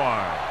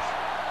 Jaguars.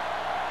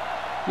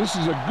 This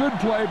is a good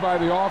play by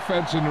the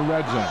offense in the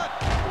red zone.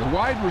 The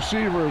wide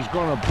receiver is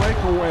going to break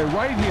away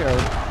right here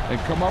and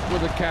come up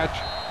with a catch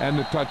and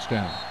the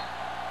touchdown.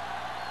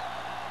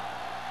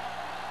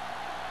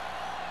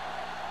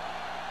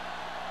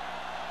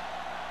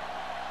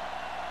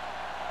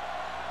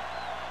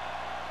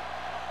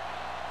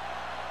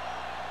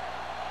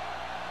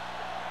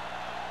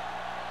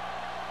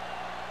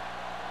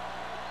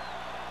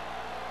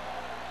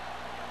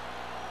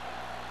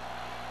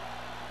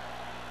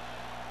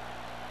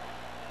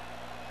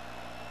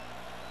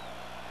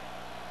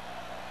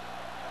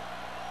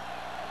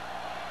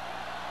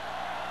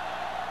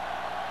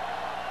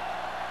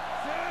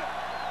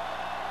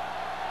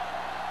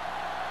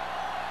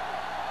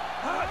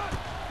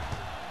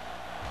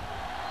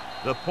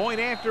 The point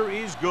after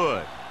is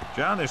good.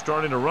 John, they're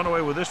starting to run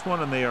away with this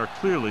one, and they are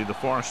clearly the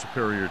far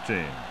superior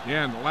team.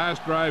 Yeah, and the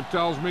last drive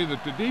tells me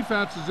that the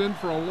defense is in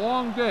for a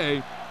long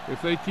day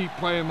if they keep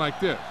playing like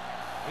this.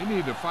 They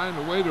need to find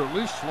a way to at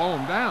least slow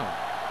them down.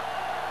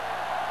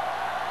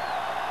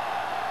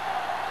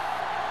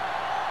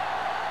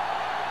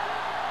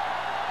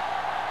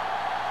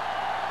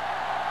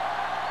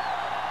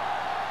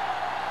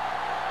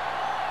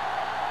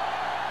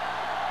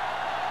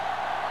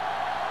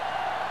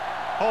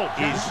 Holt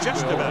is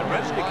just about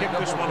ready to kick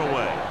this one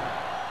away.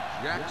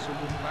 Jackson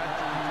back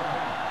to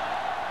return.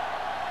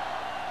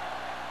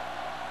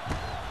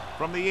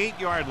 From the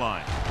 8-yard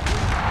line.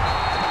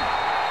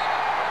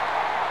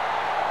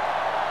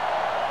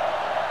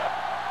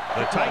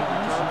 The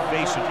Titans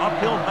face an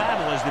uphill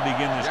battle as they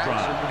begin this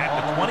drive at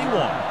the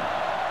 21.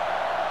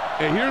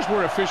 Hey, here's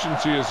where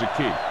efficiency is the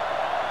key.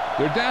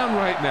 They're down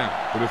right now,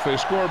 but if they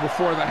score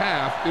before the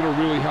half, it'll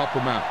really help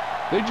them out.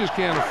 They just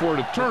can't afford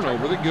a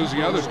turnover that gives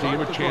the other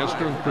team a chance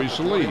to increase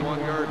the lead.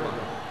 1-yard line.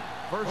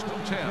 First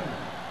and 10.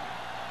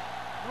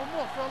 No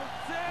more, fellas.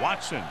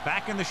 Watson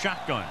back in the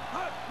shotgun.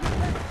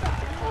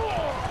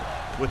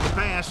 With the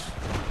pass,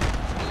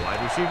 the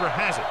wide receiver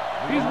has it.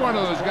 He's one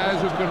of those guys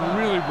who can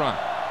really run.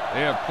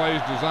 They have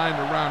plays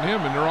designed around him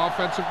in their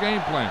offensive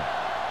game plan.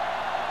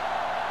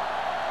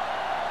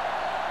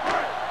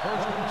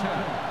 First and 10.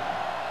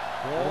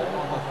 Ball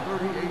on the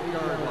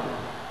 38-yard line.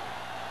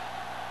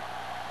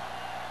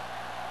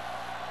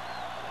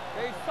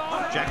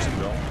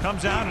 Jacksonville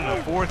comes out in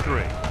a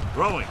 4-3.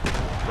 Throwing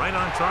right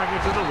on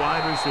target to the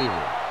wide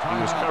receiver. He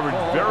was covered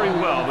very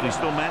well, but he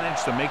still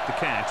managed to make the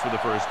catch for the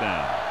first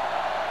down.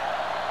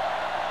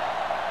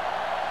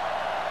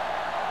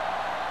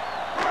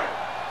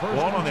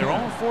 Ball on their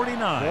own 49.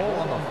 Ball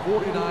on the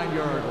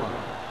 49-yard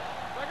line.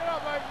 Back it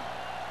up, baby.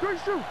 Good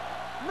shoot.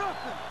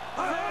 Nothing.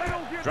 They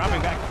don't get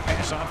Dropping back to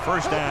pass on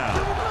first down.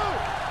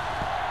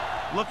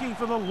 Looking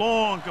for the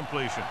long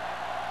completion.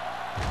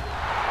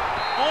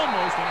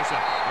 Almost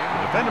intercepted.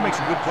 The defender makes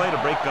a good play to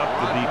break up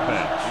the deep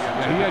pass.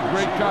 Yeah, he had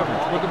great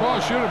coverage, but the ball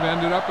should have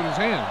ended up in his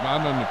hands,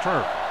 not on the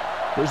turf.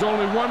 There's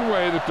only one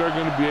way that they're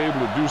going to be able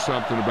to do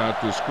something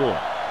about this score.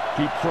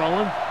 Keep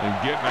throwing and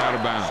getting out of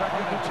bounds.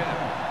 Second and 10.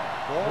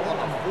 Ball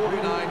on the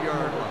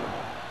 49-yard line.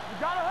 You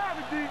gotta have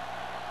it, D.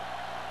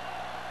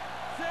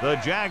 The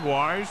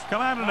Jaguars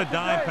come out in a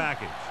dime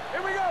package.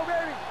 Here we go,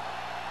 baby.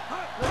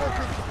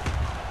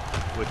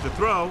 With the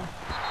throw,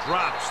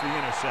 drops the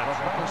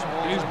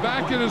interception. He's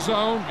back in his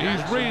zone.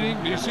 He's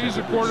reading. He sees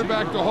the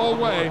quarterback the whole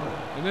way,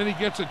 and then he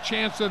gets a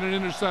chance at an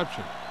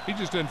interception. He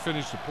just didn't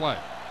finish the play.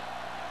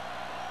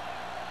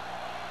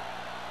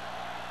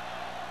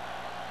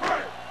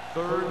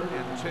 Third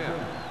and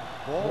 10.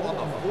 Ball on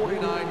the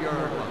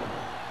 49-yard line.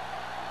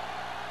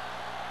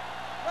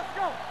 Let's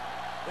go.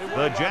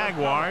 The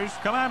Jaguars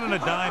come out in a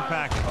dime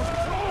package.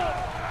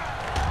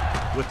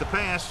 With the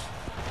pass,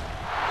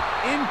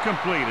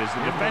 incomplete as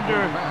the defender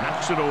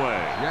knocks it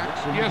away.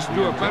 He has to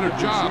do a better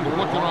job of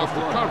looking off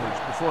the coverage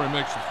before he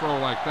makes a throw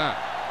like that.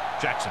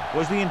 Jackson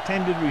was the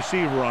intended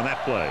receiver on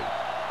that play.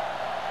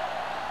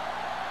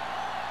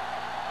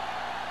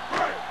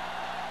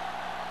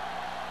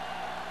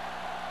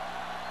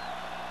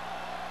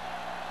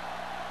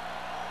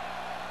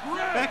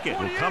 Beckett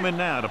will come in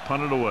now to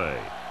punt it away.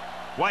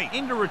 White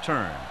into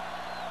return.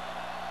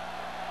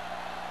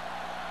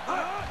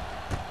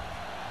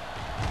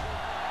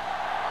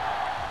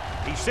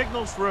 He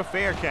signals for a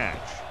fair catch.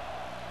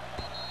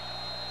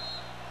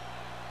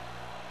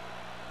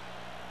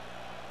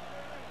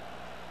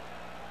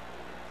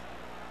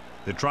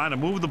 They're trying to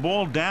move the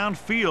ball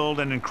downfield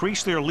and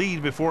increase their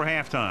lead before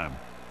halftime.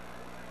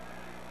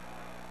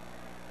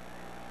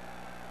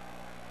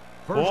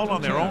 Ball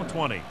on their own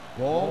 20.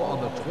 Ball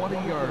on the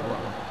 20-yard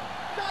line.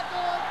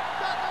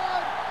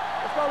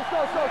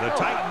 The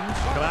Titans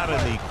come out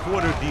in the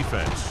quarter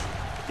defense.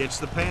 Gets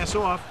the pass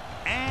off,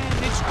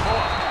 and it's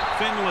caught.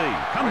 Finley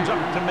comes up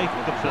to make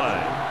the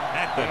play.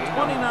 That at the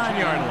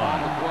 29-yard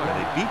line. And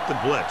they beat the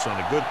blitz on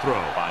a good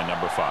throw by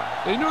number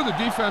 5. They knew the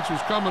defense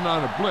was coming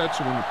on a blitz,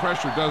 and when the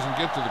pressure doesn't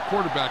get to the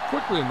quarterback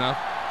quickly enough,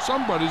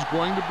 somebody's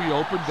going to be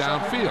open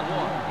downfield.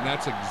 And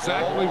that's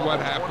exactly what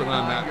happened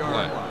on that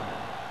play.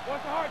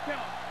 What's the hard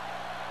count?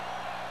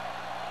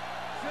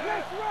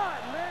 Let's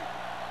run, man.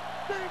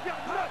 They ain't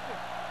got nothing.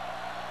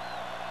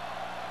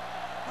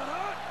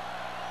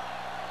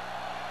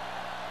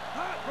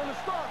 From the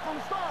start, from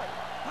the start.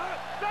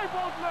 Stay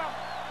both left.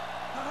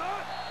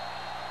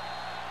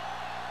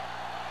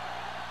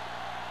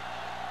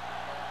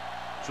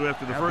 So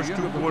after the first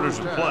 2 quarters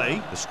of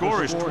play, the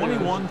score is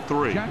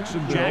 21-3.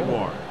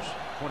 Jaguars.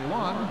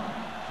 21,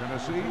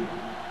 Tennessee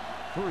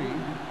 3.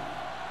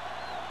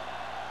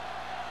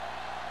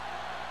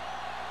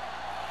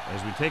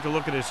 As we take a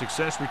look at his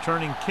success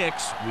returning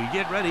kicks, we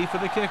get ready for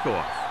the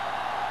kickoff.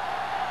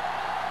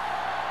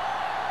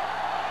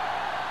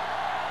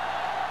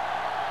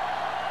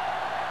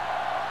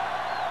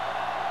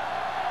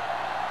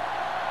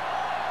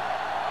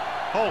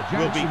 Holt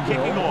will be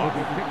kicking off.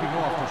 Kicking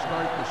off to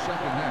start the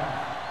second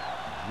half.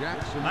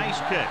 Jackson. Nice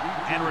kick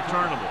and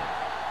returnable.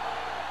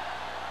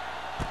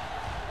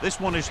 This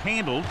one is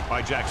handled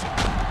by Jackson.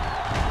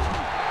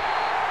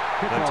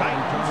 The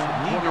Titans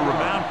need to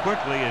rebound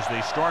quickly as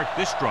they start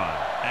this drive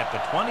at the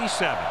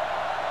 27.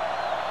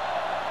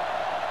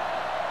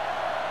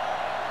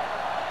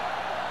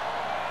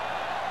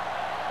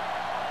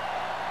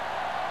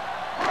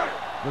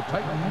 The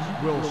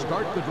Titans will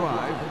start the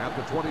drive at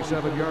the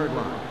 27-yard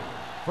line.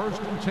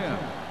 1st and 10.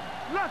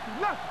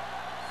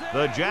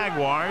 The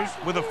Jaguars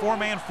with a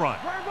 4-man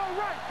front.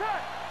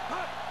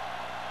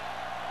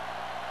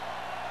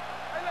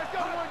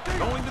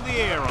 Going to the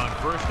air on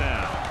 1st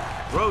down.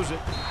 Throws it.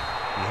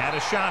 He had a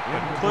shot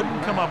but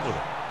couldn't come up with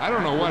it. I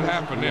don't know what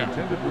happened there.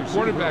 The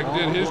quarterback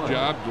did his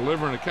job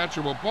delivering a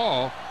catchable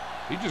ball.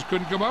 He just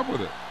couldn't come up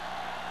with it.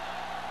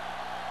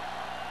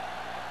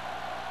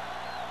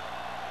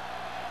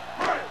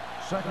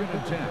 Second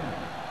and 10.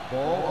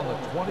 Ball on the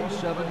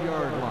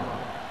 27-yard line.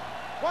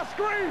 What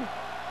screen?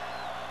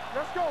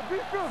 Let's go.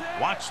 Be good.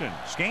 Watson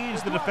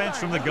scans the defense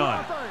from the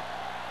gun.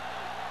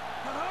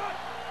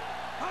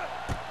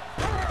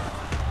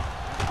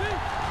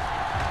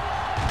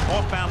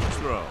 Off balance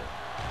throw.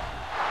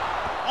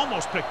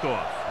 Almost picked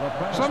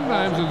off.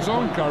 Sometimes in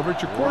zone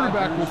coverage, a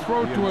quarterback will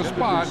throw to a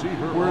spot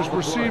where his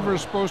receiver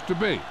is supposed to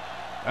be.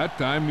 That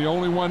time, the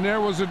only one there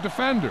was a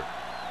defender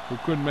who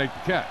couldn't make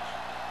the catch.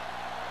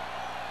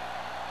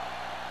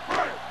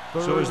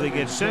 So as they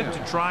get set to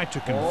try to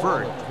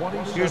convert,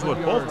 here's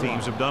what both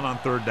teams have done on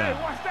 3rd down.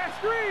 Hey, watch that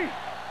screen.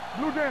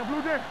 Blue down,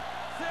 blue down.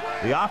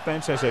 The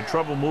offense has had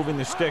trouble moving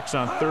the sticks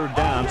on 3rd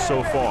down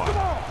so far.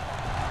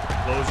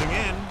 Closing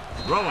in,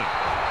 throwing.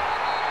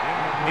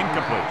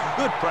 Incomplete.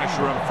 Good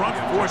pressure up front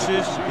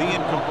forces the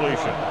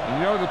incompletion. And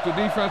you know that the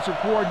defensive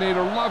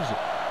coordinator loves it.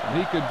 And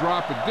he can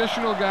drop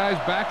additional guys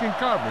back in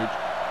coverage,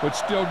 but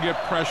still get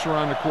pressure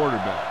on the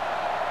quarterback.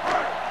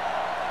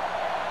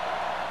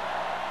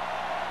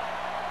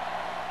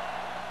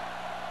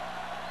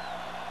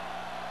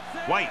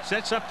 White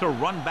sets up to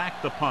run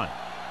back the punt.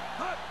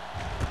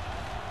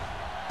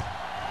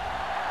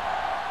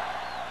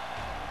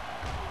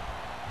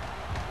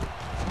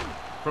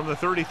 From the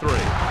 33.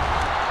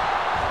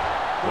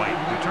 White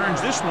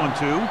returns this one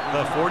to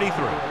the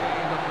 43.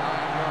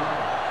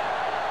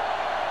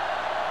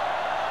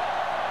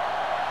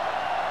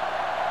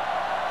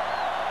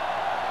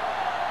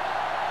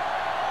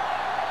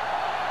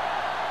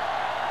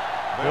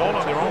 Ball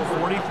on their own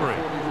 43.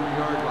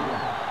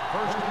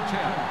 1st and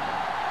 10.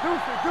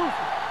 Deuce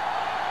it.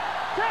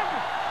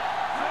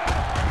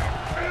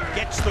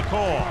 Gets the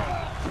call.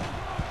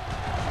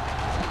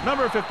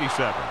 Number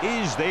 57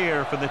 is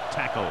there for the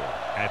tackle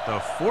at the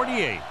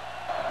 48.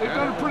 They've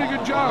done a pretty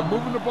good job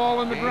moving the ball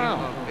on the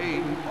ground.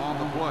 8 on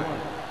the play.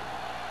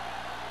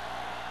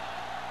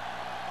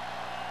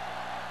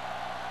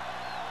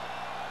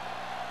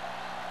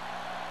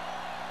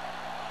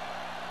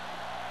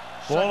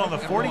 Ball on the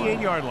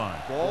 48-yard line.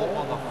 Ball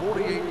on the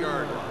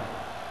 48-yard line.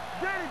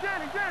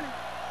 Danny.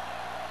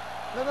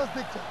 Let us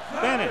dictate.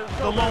 Bennett,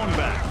 the lone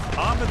back,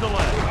 on the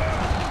delay.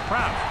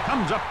 Kraft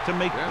comes up to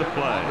make the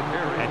play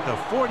at the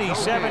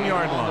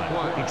 47-yard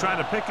line. He tried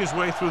to pick his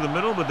way through the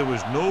middle, but there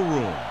was no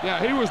room. Yeah,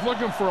 he was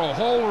looking for a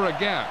hole or a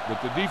gap,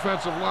 but the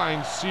defensive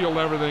line sealed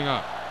everything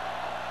up.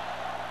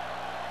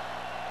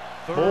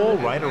 Ball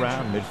right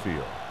around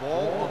midfield.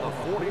 Ball on the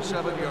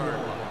 47-yard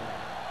line.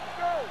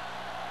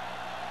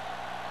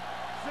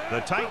 The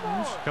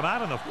Titans come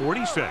out on the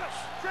 46.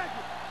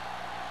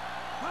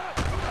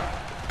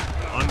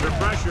 Under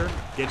pressure,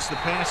 gets the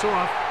pass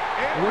off.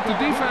 And what the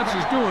defense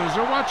is doing is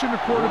they're watching the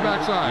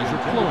quarterback's eyes.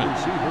 They're pulling.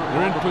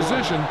 They're in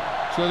position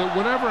so that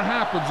whatever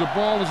happens, the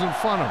ball is in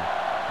front of them.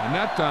 And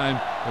that time,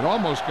 it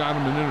almost got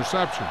him an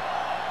interception.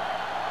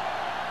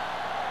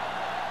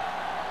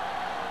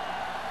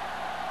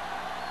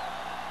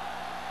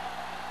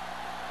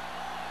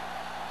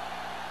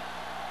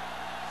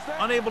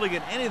 Unable to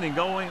get anything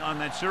going on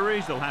that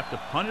series, they'll have to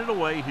punt it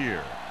away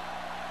here.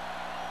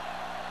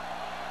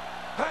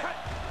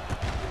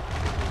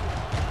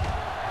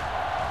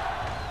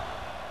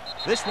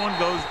 This one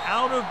goes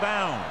out of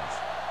bounds.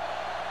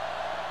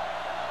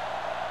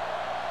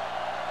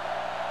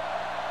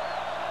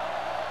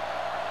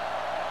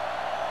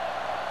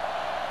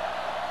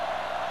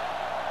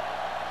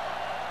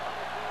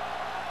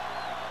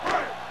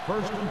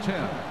 First and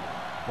 10.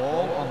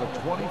 Ball on the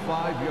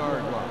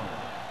 25-yard line.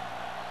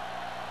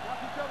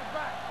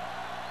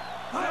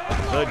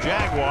 The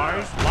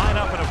Jaguars line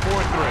up in a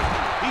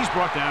 4-3. He's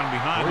brought down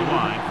behind the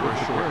line for a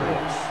short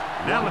loss.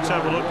 Now let's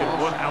have a look at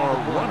what our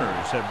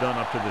runners have done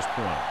up to this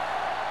point.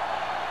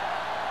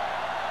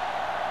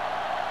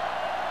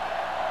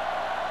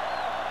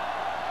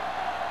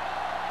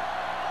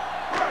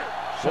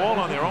 Ball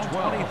on their own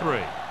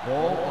 23.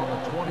 Ball on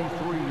the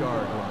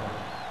 23-yard line.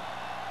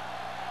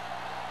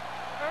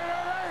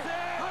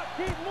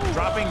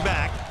 Dropping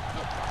back.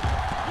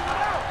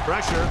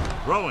 Pressure.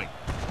 Throwing.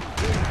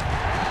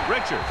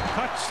 Richard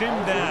cuts him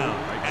down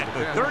at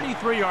the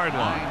 33-yard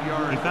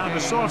line. He found a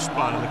soft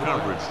spot in the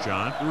coverage,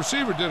 John. The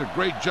receiver did a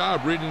great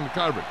job reading the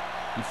coverage.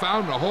 He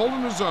found a hole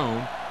in the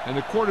zone, and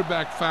the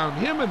quarterback found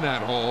him in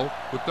that hole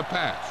with the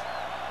pass.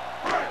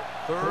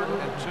 3rd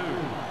and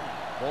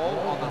 2. Ball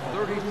on the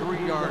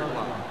 33-yard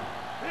line.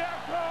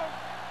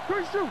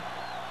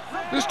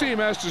 This team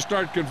has to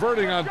start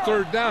converting on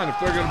 3rd down if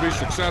they're going to be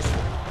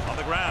successful. On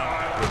the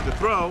ground with the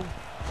throw.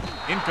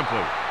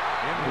 Incomplete.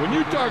 When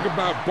you talk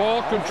about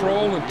ball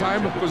control and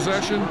time of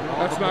possession,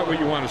 that's not what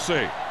you want to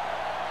see.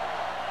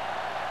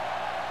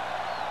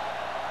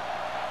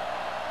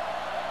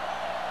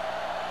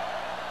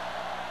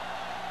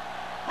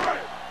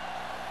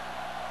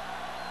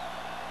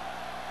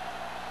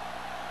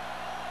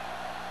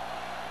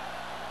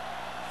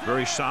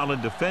 Very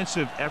solid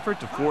defensive effort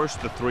to force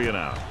the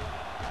 3-and-out.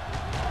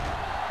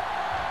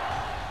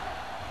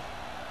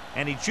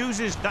 And he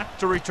chooses not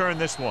to return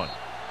this one.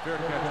 Fair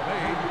catch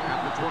made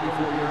at the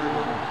 24-yard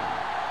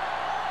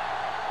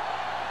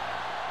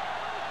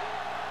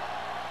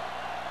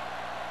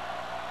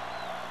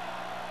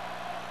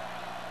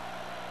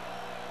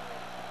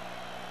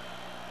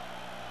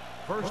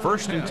line.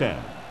 First and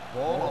 10.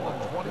 Ball on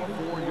the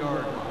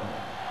 24-yard line.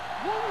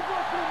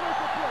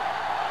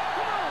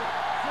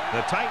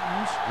 The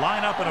Titans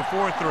line up in a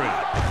 4-3.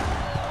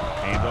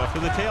 Hand off to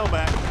the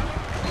tailback.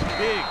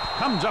 Big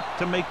comes up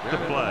to make the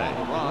play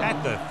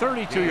at the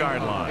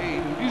 32-yard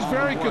line. He's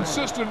very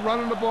consistent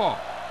running the ball,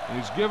 and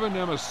he's given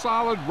them a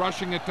solid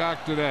rushing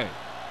attack today.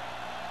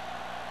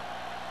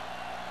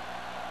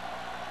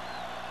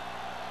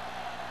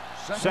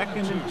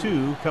 Second and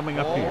 2 coming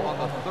up here. On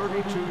the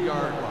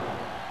 32-yard line.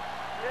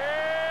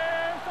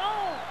 Yes,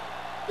 on.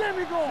 Get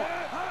me going.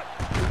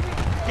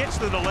 Gets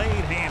the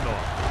delayed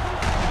handoff.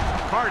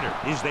 Carter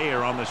is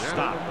there on the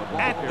stop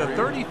at the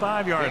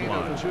 35-yard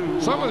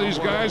line. Some of these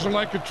guys are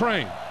like a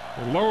train.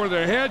 They lower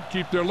their head,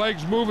 keep their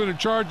legs moving, and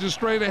charges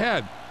straight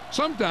ahead.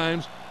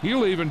 Sometimes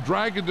he'll even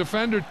drag a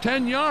defender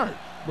 10 yards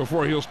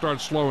before he'll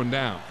start slowing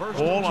down.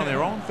 Ball on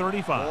their own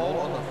 35. Ball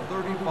on the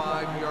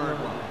 35-yard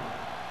line.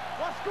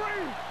 What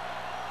screen?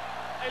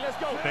 Hey, let's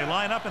go. They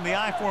line up in the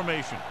I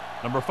formation.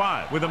 Number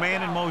 5 with a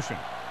man in motion.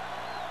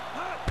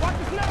 Watch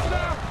the snap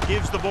now.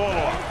 Gives the ball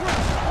off.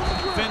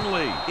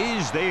 Finley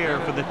is there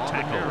for the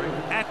tackle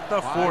at the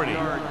 40.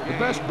 The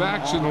best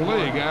backs in the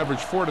league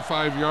average 4 to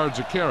 5 yards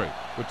a carry.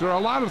 But there are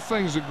a lot of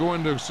things that go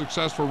into a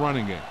successful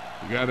running game.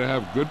 You got to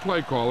have good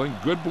play calling,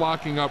 good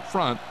blocking up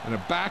front, and a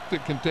back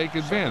that can take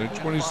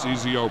advantage when he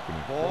sees the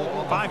opening.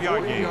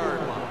 5-yard gain.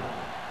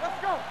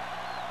 Let's go.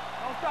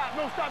 Don't stop.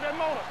 Don't stop that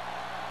motor.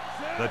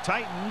 The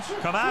Titans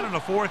come out in a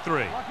 4-3. Watch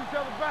each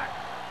other back.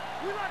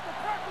 We like to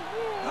practice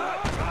rules.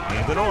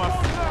 Hand it off.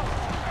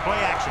 Play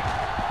action.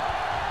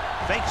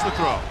 Fakes the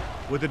throw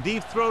with a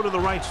deep throw to the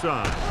right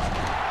side.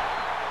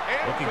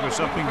 Looking for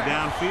something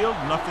downfield.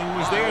 Nothing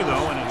was there,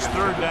 though, and it's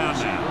 3rd down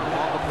now.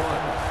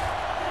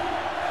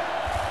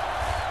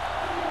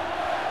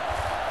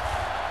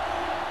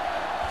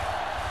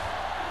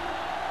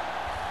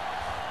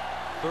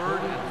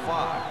 3rd and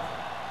 5.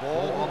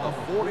 Ball on the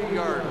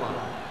 40-yard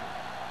line.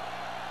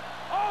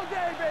 All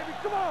day, baby.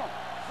 Come on.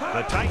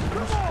 The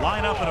Titans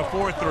line up in a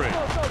 4-3.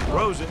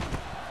 Throws it.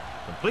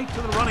 Complete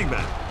to the running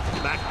back.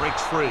 Back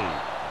breaks free.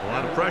 A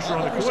lot of pressure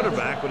on the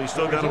quarterback, but he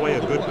still got away a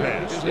good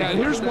pass. Yeah, and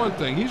here's one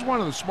thing. He's one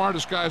of the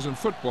smartest guys in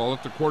football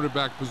at the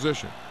quarterback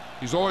position.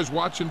 He's always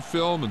watching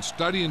film and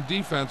studying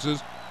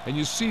defenses, and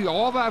you see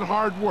all that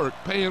hard work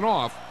paying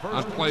off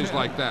on plays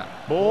like that.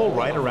 Ball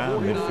right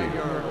around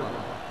midfield.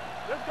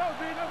 Let's go,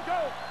 D. Let's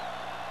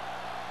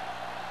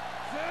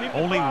go.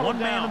 Only one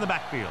man in the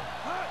backfield.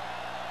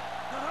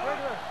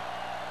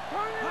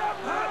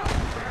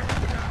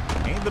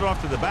 Hand it off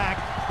to the back.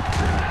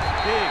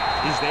 Big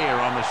is there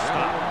on the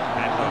stop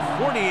at the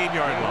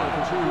 48-yard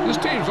line. This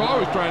team's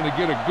always trying to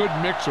get a good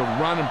mix of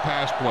run and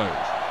pass plays.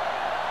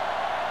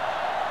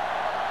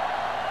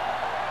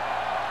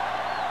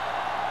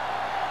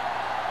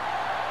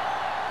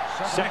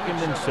 Second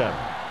and 7.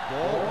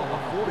 Ball on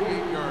the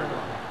 48-yard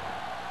line.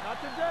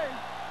 Not today.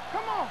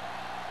 Come on.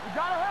 We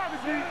gotta have it,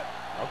 D.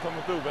 I'm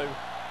coming through, baby.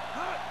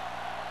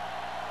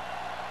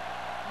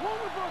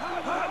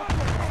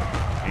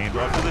 Hand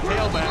off to the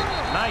tailback.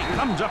 Knight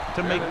comes up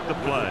to make the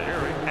play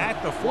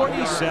at the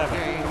 47.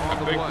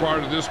 A big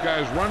part of this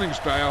guy's running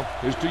style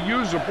is to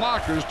use the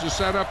blockers to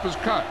set up his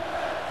cut,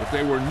 but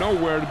they were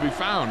nowhere to be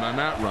found on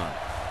that run.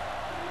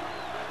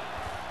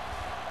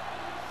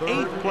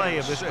 Eighth play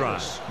of this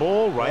drive.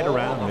 Ball right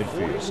around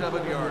midfield.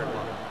 47-yard line.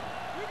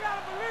 You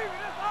gotta believe it.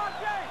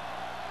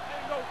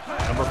 That's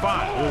RJ. Number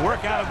 5 will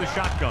work out of the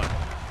shotgun.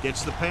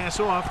 Gets the pass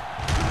off.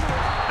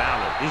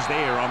 Ballard is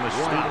there on the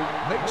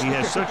stop. He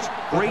has such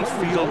great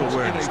field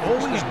awareness.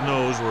 Always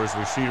knows where his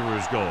receiver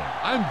is going.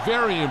 I'm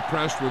very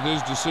impressed with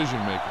his decision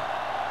making.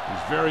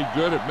 He's very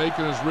good at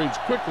making his reads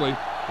quickly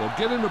while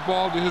getting the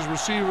ball to his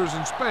receivers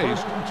in space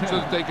so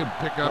that they can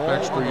pick up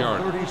extra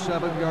yardage.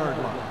 37-yard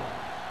line.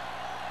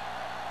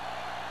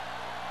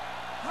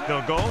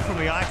 They'll go from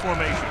the I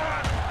formation.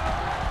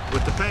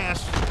 With the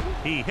pass,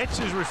 he hits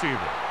his receiver.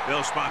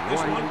 They'll spot this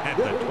one at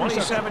the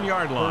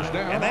 27-yard line.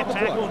 And that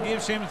tackle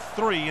gives him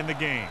 3 in the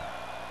game.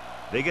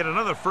 They get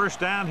another first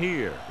down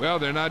here. Well,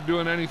 they're not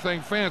doing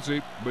anything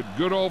fancy, but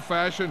good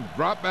old-fashioned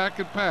drop back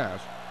and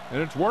pass,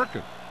 and it's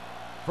working.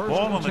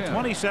 Ball on the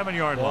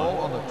 27-yard line. Ball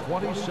on the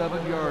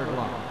 27-yard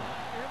line.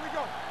 Here we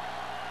go.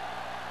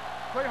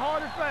 Play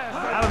hard and fast.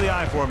 Out of the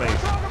I formation.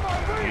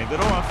 Hand it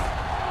off.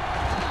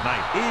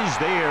 Knight is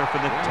there for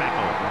the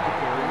tackle.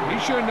 He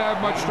shouldn't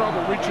have much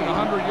trouble reaching the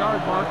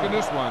 100-yard mark in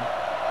this one.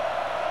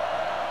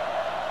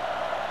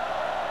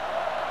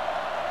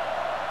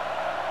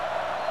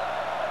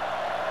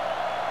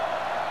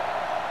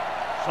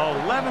 So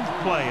 11th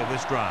play of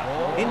this drive.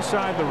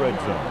 Inside the red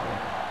zone.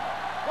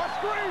 What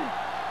screen?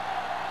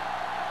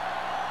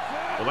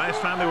 The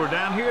last time they were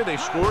down here, they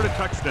scored a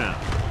touchdown.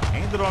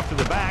 Handed off to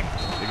the back.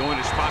 They're going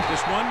to spot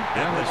this one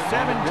at the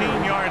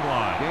 17-yard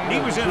line. He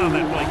was in on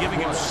that play, giving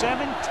him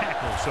 7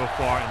 tackles so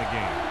far in the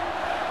game.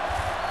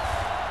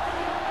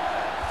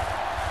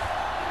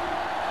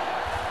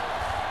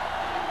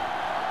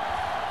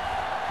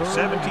 The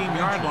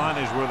 17-yard line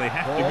is where they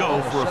have to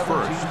go for a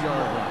first.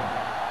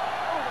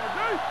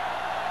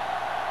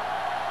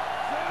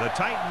 The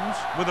Titans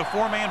with a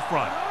 4-man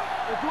front.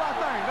 Let's do our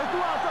thing. Let's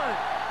do our thing.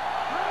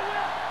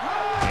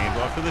 Hand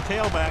off to the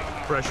tailback.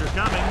 Pressure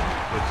coming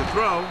with the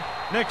throw.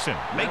 Nixon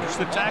makes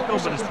the tackle,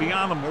 but it's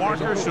beyond the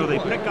marker, so they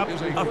pick up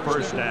a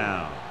first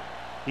down.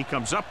 He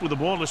comes up with the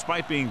ball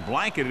despite being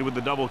blanketed with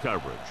the double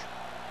coverage.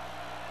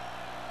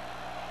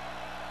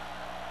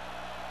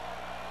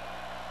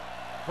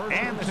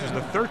 And this is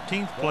the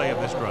 13th play of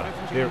this drive.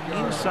 They're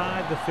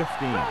inside the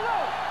 15.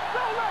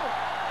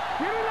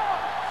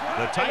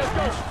 The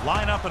Titans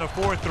line up in a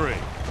 4-3.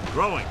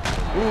 Throwing.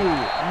 Ooh,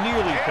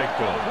 nearly picked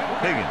off.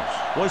 Higgins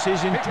was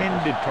his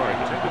intended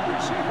target.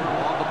 Receiver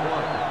on the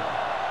play.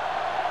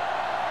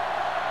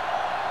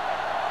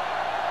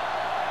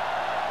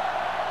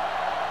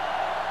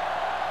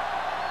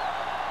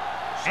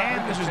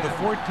 And this is the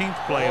 14th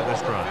play of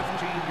this drive.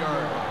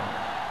 15-yard line.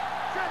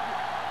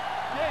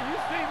 Yeah, you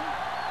see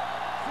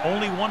me.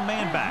 Only one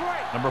man back.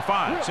 Number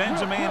 5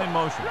 sends a man in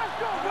motion. Let's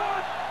go, boy. All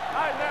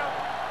right, now.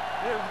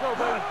 Here we go,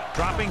 baby.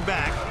 Dropping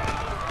back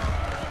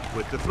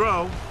with the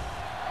throw.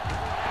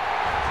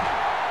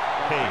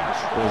 Page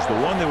was the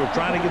one they were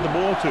trying to get the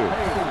ball to. The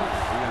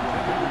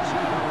intended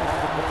receiver on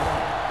the play.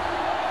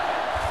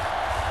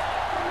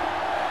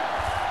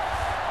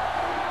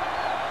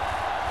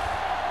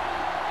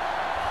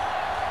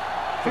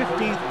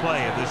 Fifteenth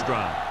play of this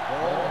drive.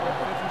 Ball on the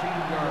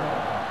 15-yard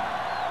line.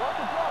 Watch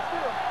the ball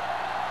still.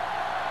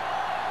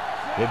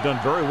 They've done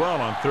very well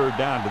on 3rd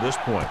down to this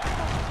point.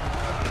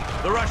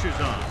 The rush is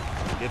on.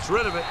 Gets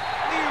rid of it.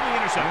 Nearly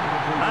intercepted.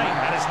 Knight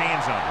had his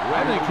hands on it.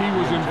 I think he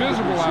was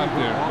invisible out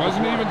there.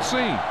 Wasn't even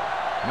seen.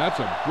 And that's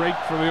a break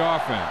for the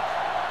offense.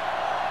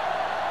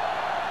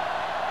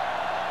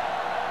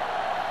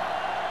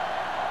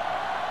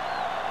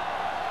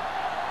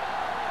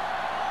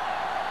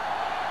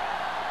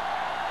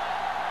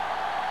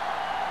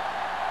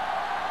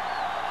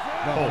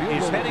 Holt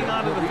is heading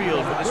onto the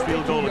field for this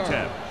field goal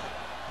attempt.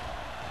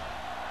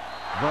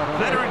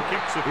 Veteran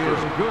kicks it through.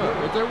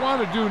 What they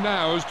want to do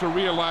now is to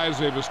realize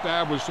they've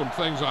established some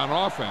things on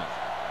offense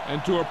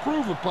and to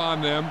improve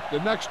upon them the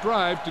next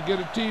drive to get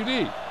a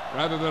TD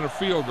rather than a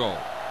field goal.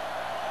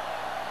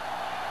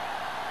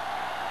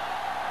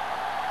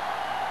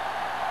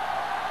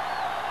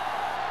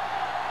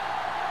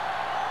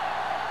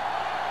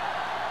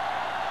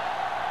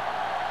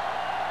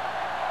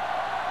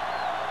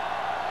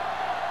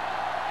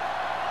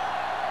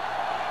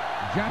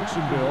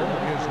 Jacksonville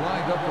is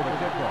lined up for the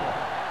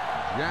kickoff.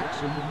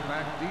 Jackson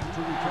back deep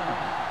to return.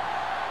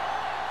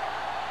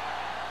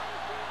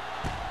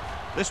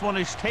 This one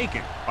is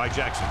taken by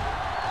Jackson.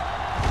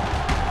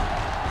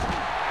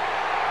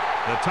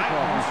 The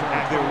Titans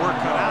have their work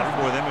cut out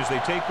for them as they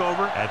take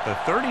over at the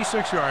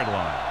 36-yard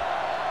line.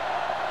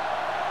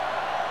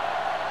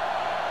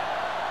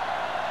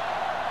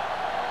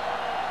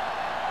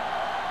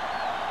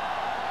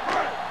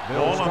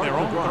 Ball on their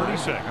own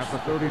 36. At the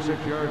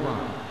 36-yard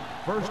line.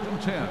 1st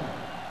and 10.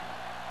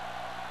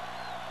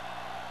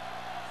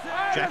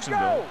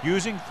 Jacksonville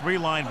using 3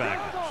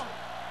 linebackers.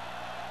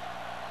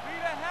 Be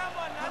the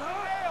hammer, not the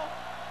nail.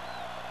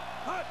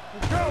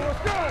 Let's go, let's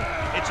go.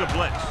 It's a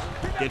blitz.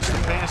 Gets the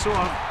pass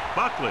off.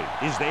 Buckley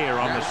is there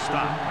on the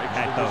stop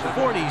at the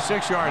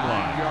 46-yard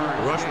line.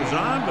 The rush was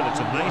on, but it's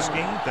a nice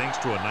gain thanks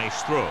to a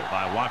nice throw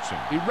by Watson.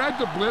 He read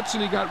the blitz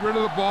and he got rid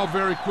of the ball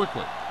very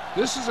quickly.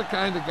 This is the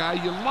kind of guy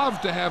you love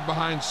to have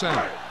behind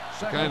center.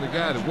 The kind of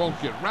guy that won't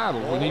get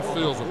rattled when he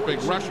feels a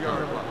big rush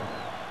guard.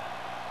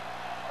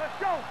 Let's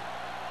go.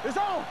 It's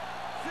on.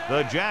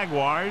 The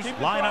Jaguars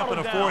line up in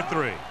a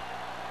 4-3.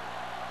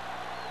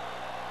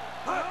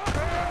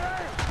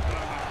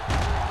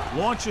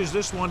 Launches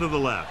this one to the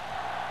left.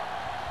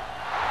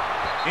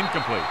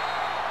 Incomplete.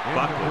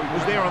 Buckley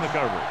was there on the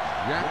coverage.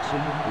 Jackson,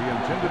 the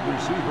intended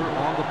receiver,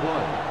 on the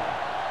play.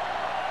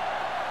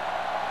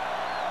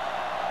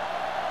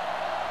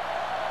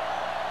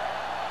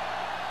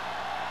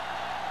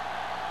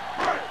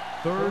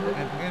 Third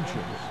and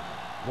inches.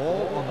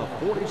 Ball on the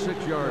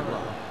 46-yard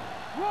line.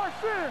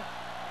 Rush in.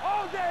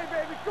 All day,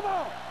 baby. Come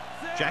on.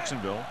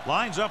 Jacksonville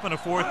lines up in a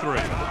 4-3.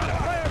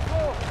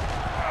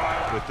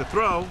 With the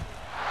throw.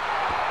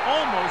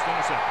 Almost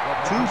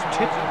intercepted. Two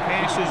tipped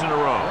passes in a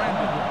row.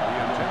 Brandon, the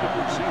intended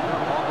receiver,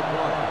 on the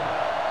play.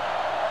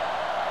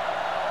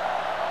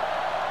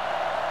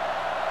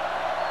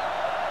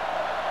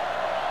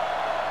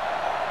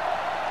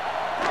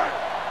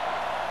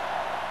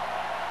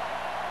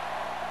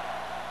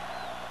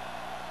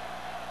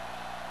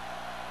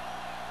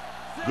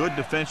 Good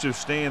defensive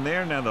stand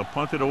there. Now they'll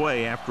punt it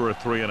away after a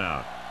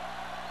 3-and-out.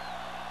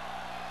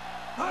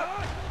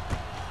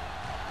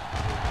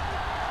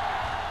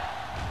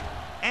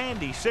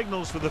 And he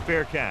signals for the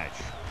fair catch.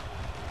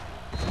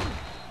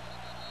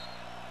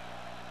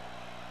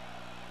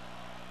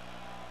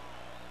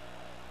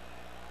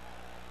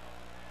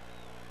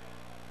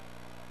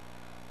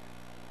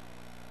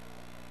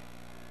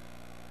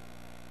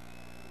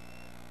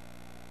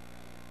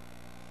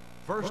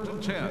 First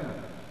and 10.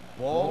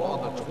 Ball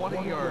on the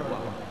 20-yard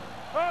line.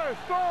 Hey,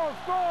 stall.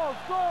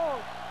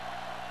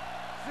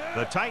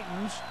 The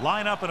Titans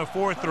line up in a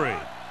 4-3.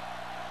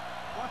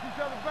 Watch each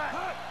other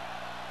back.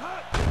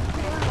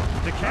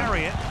 To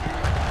carry it,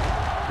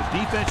 the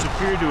defense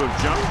appeared to have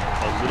jumped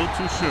a little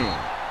too soon.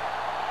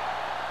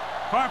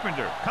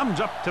 Carpenter comes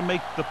up to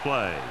make the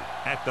play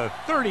at the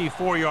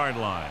 34-yard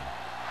line.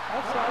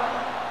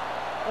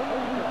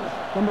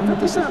 Number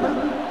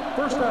 57,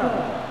 first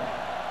down.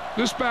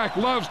 This back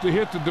loves to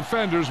hit the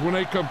defenders when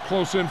they come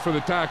close in for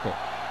the tackle.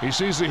 He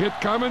sees the hit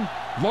coming,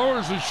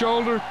 lowers his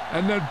shoulder,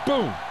 and then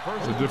boom,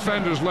 the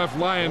defender's left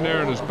lying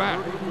there in his back.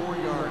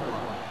 34-yard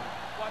line.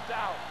 Watch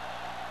out.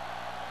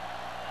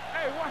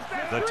 Hey, watch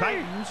that. The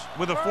Titans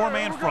with a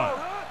 4-man front.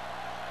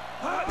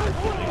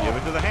 They give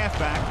it to the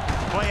halfback.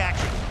 Play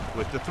action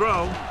with the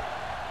throw.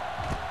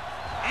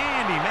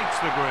 And he makes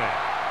the grab.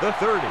 The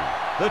 30,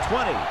 the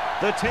 20,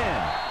 the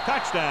 10.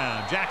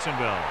 Touchdown,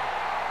 Jacksonville.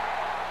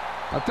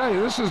 I'll tell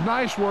you, this is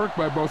nice work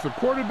by both the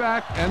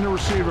quarterback and the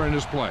receiver in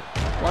this play.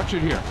 Watch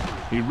it here.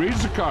 He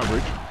reads the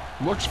coverage,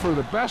 looks for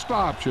the best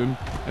option,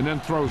 and then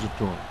throws it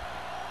to him.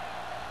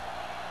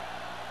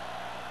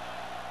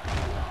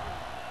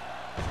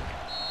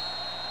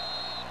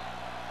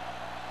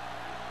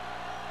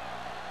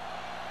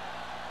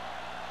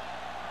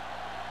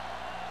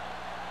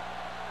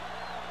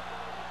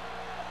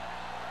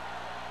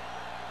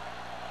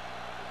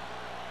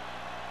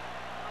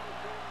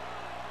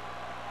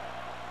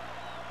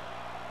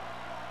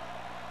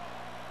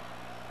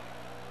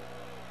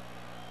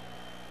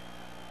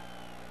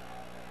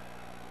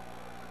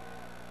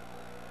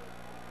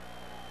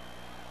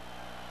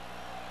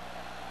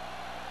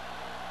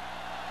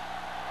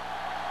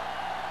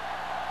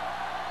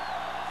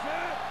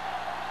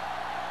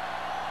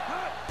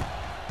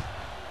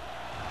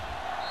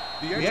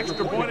 The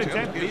extra point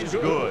attempt is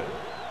good.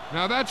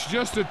 Now that's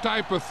just the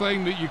type of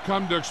thing that you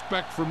come to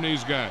expect from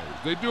these guys.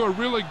 They do a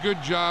really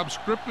good job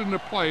scripting the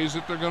plays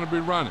that they're going to be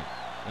running.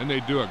 And they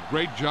do a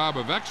great job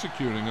of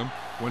executing them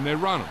when they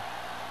run them.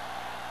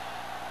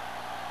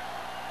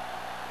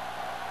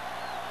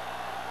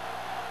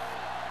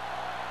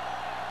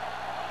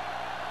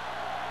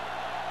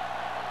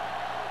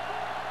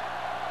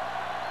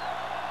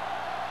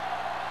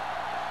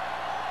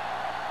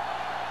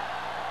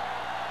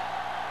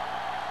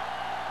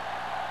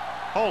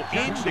 Holt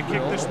in to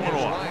kick this one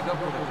off. Lined up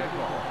for the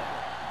kickoff.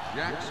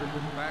 Jackson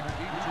back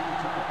deep to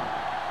return.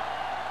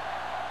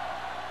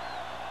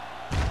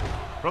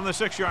 From the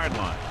 6-yard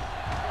line.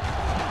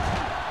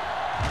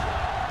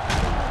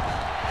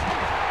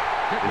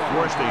 They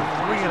forced a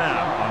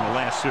 3-and-out on the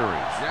last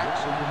series.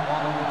 Jackson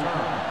on the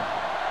return.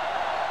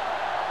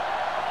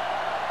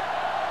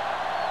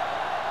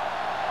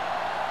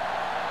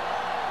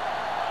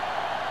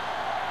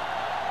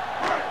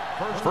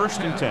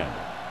 First and 10.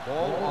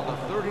 Ball on the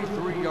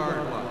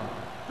 33-yard line.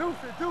 Deuce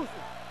it.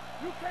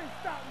 You can't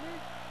stop me.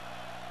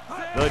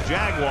 The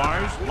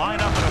Jaguars line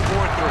up in a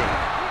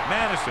 4-3.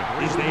 Madison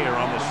is there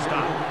on the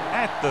stop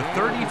at the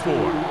 34.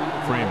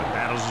 Freeman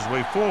battles his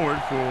way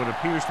forward for what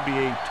appears to be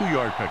a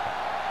 2-yard pickup.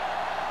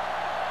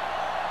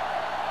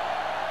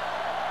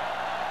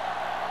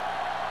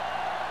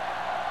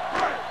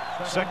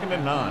 2nd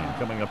and 9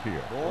 coming up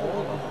here.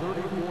 Ball on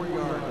the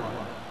 34-yard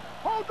line.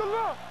 Hold the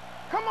look.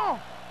 Come on.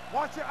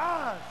 Watch your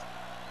eyes.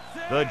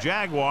 The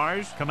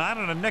Jaguars come out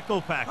in a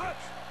nickel package.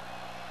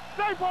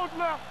 Stay post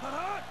left.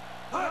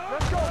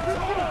 Let's go.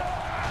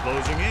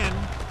 Closing in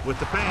with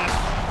the pass,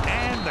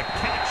 and the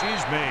catch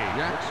is made.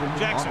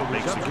 Jackson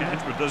makes the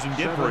catch but doesn't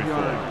get very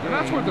far. And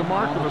that's what the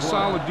mark of a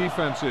solid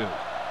defense is.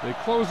 They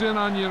close in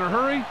on you in a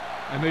hurry,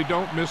 and they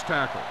don't miss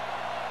tackle.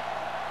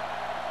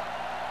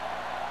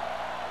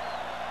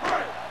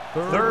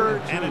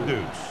 3rd and a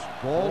deuce.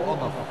 Ball on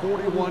the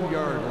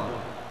 41-yard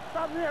line.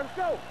 Stop here. Let's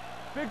go.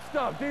 Big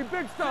stuff, D.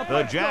 Big stuff.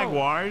 The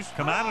Jaguars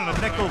come out in a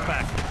nickel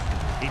package.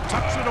 He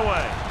tucks it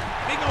away.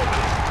 Big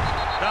opening.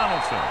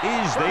 Donaldson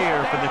is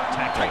there for the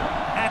tackle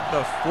at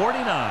the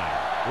 49.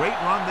 Great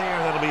run there.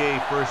 That'll be a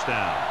 1st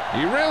down.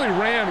 He really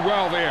ran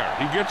well there.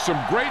 He gets some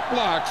great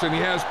blocks, and he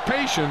has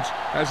patience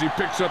as he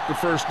picks up the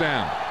 1st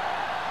down.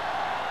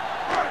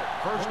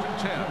 1st and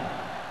 10.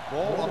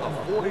 Ball on the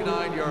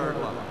 49-yard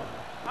line.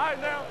 All right,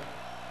 now.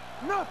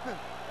 Nothing.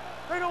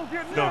 They don't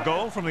get nothing. They'll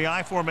go from the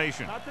I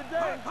formation. Not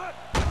today.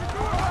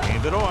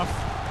 Hand it off.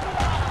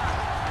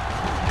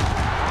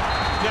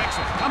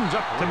 Jackson comes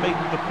up to make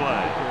the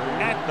play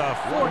at the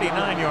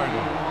 49-yard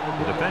line.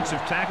 The defensive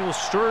tackle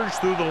surged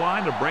through the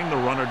line to bring the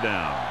runner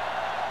down.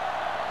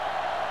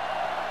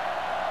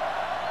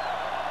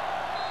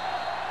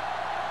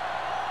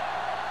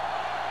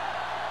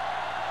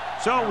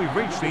 So we've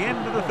reached the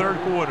end of the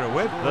 3rd quarter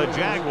with the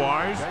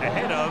Jaguars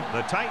ahead of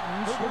the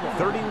Titans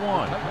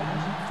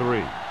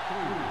 31-3.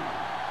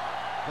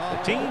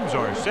 The teams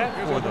are set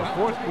for the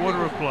 4th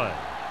quarter of play.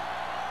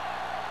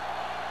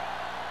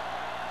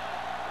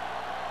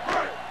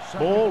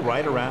 Ball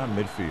right around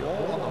midfield.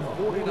 Ball on the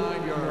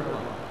 49-yard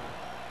line.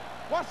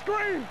 Watch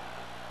screen.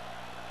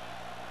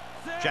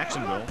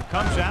 Jacksonville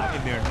comes out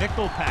in their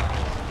nickel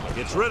package.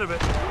 Gets rid of it.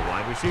 The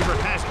wide receiver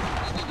has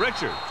it.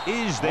 Richards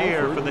is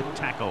there for the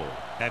tackle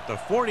at the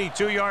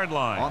 42-yard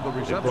line.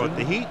 It brought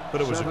the heat,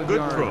 but it was a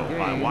good throw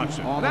by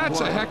Watson.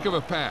 That's a heck of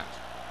a pass.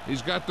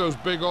 He's got those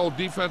big old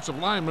defensive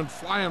linemen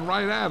flying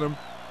right at him,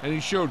 and he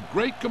showed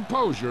great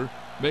composure,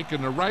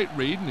 making the right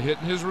read and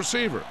hitting his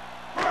receiver.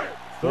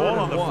 Ball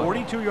on the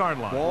 42-yard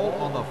line. Ball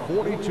on the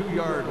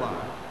 42-yard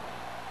line.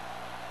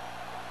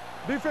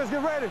 Defense,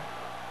 get ready.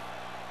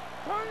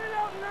 Turn it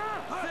up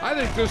now. I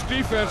think this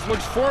defense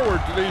looks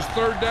forward to these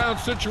 3rd down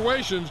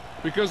situations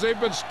because they've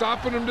been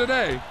stopping them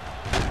today.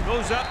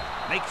 Goes up,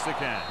 makes the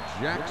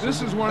catch.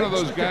 This is one of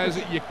those guys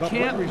that you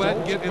can't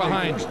let get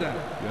behind you.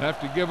 You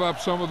have to give up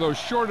some of those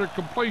shorter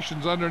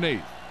completions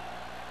underneath.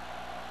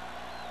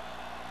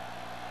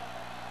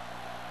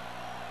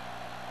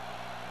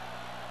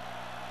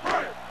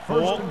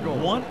 Ball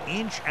 1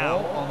 inch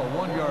out. Ball on the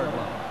 1-yard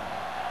line.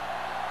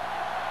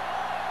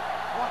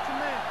 Watch your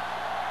man.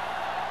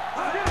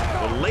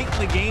 But late in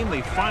the game,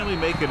 they finally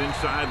make it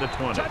inside the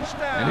 20.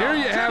 Touchdown. And here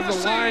you have the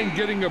Tennessee. line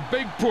getting a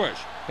big push,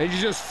 and you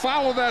just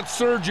follow that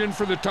surge in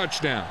for the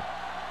touchdown.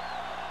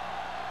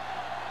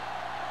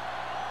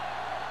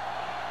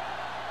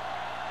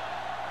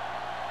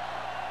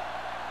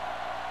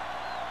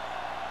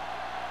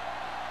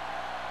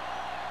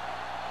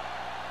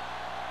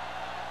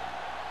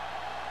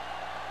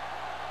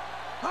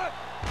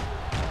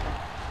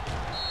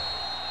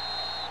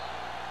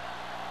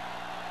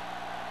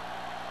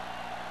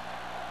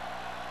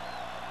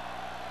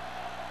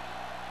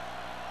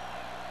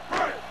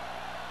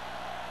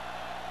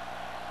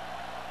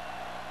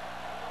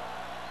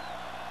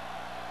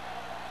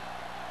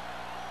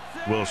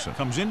 Wilson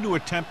comes in to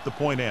attempt the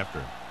point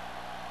after.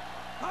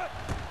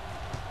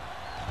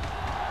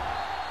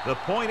 The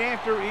point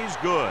after is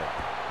good.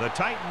 The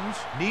Titans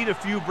need a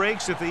few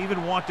breaks if they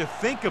even want to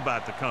think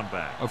about the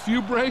comeback. A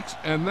few breaks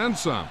and then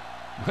some.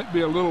 Might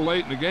be a little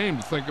late in the game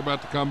to think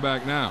about the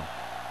comeback now.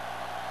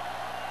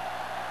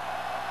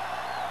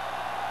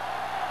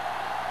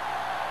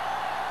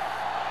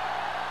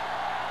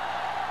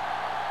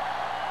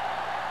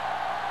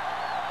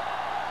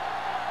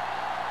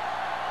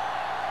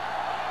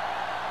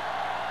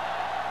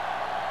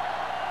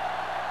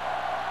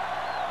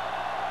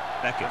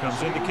 Beckett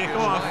comes in to kick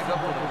off. Lined up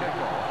for the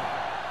kickoff.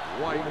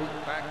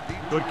 White back deep.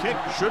 Good kick,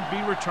 should be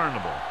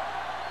returnable.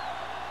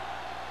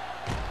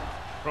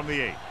 From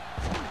the 8.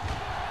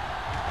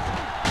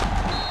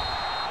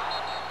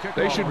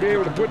 They should be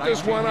able to put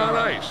this one on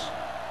ice.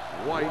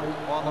 White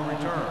on the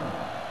return.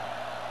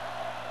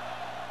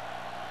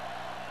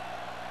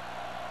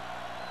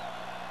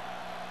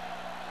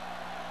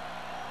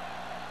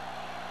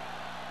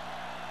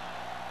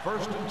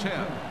 First and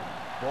 10.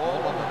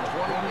 Ball on the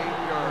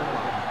 28-yard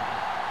line.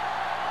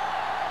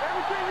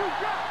 Everything you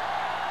got.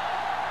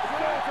 It's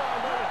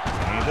showtime, baby.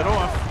 Hand it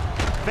off.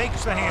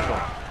 Fakes the handle.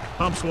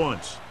 Pumps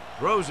once.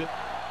 Throws it.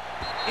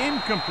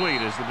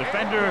 Incomplete as the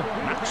defender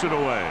knocks it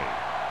away.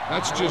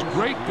 That's just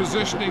great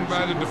positioning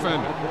by the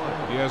defender.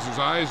 He has his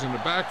eyes in the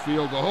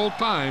backfield the whole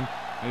time,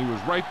 and he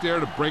was right there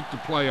to break the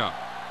play up.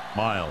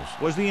 Miles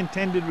was the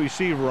intended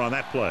receiver on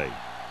that play.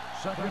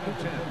 Second and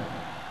 10.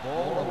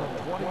 Ball on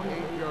the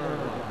 28-yard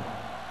line.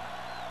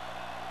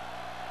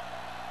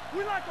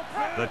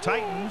 The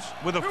Titans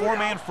with a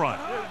four-man front.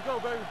 Let's go,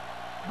 baby.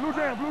 Blue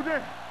jam, blue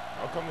jam.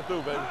 I'm coming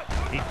through, baby.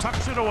 He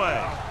tucks it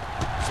away.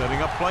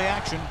 Setting up play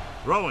action.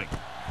 Throwing.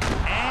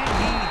 And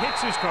he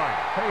hits his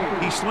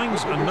target. He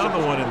slings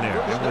another one in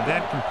there. And with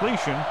that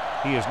completion,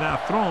 he has now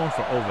thrown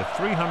for over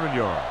 300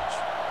 yards.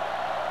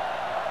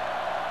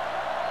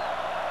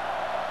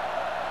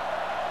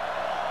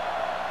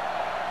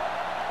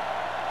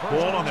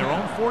 Ball on their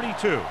own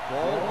 42.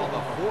 Ball on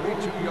the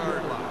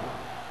 42-yard line.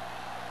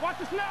 Watch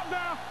the snap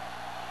down.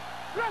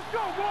 Let's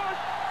go, boys.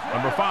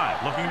 Number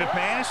 5 looking to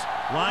pass.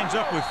 Lines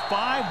up with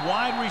 5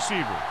 wide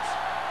receivers.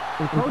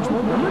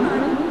 Encroachment number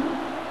 90.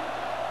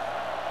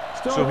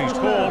 So he's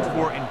called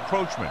for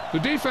encroachment. The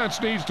defense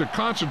needs to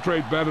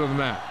concentrate better than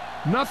that.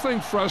 Nothing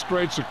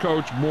frustrates a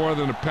coach more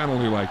than a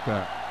penalty like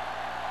that.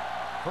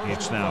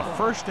 It's now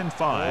 1st and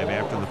 5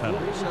 after the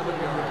penalty.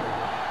 47-yard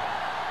line.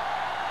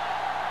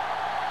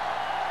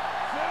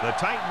 The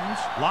Titans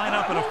line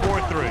up in a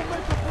 4-3.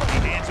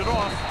 He hands it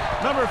off.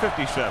 Number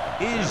 57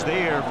 is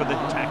there for the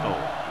tackle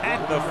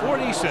at the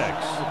 46.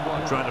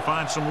 Trying to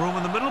find some room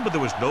in the middle, but there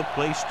was no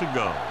place to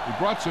go. He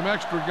brought some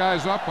extra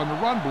guys up on the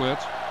run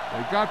blitz.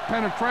 They got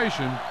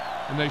penetration,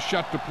 and they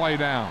shut the play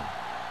down.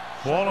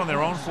 Ball on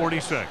their own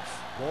 46.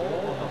 Ball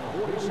on the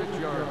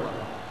 46-yard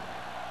line.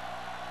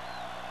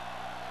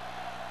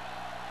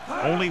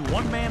 Only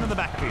one man in the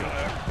backfield.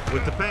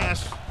 With the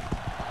pass,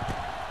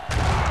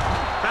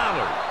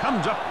 Ballard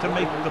comes up to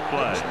make the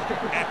play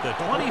at the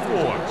 24.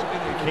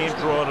 You can't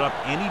draw it up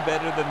any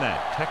better than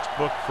that.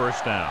 Textbook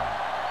first down.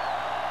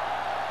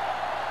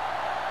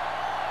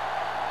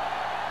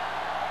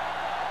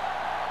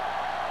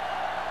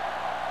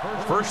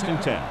 First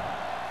and 10.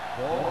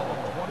 Ball on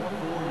the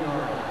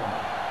 24-yard line.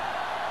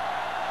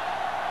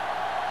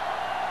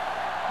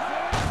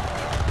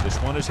 This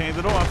one is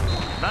handed off.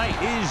 Knight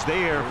is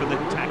there for the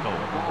tackle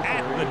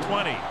at the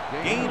 20.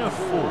 Gain of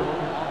 4.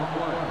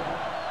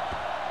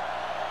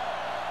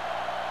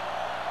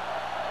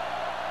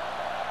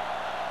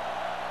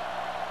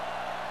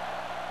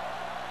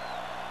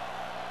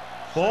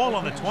 Ball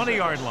on the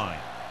 20-yard line.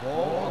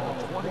 Ball on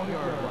the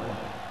 20-yard line.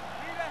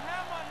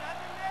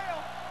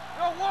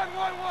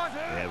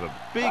 They have a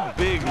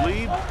big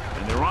lead,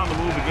 and they're on the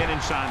move again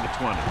inside the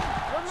 20.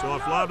 So a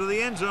fly to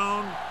the end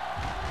zone.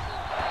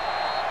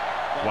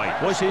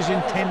 White was his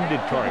intended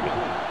target.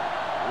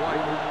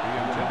 White, the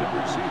intended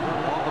receiver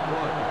on the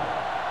play.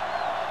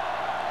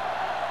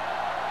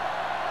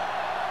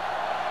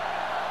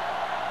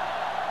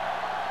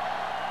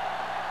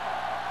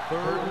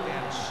 Third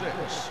and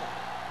 6.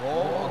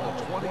 Ball on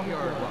the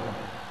 20-yard line.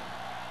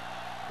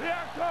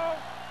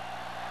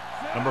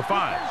 Number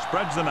 5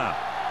 spreads them out.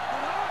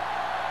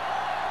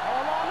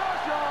 All on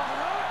us, y'all.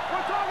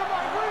 We're talking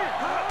about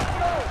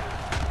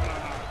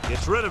win.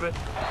 Gets rid of it.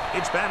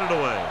 It's batted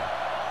away.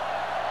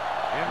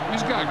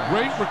 He's got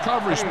great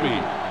recovery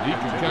speed. He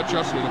can catch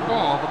up to the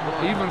ball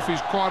even if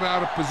he's caught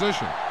out of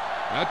position.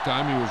 That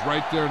time he was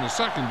right there in the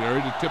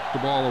secondary to tip the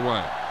ball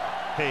away.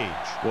 Page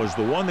was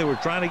the one they were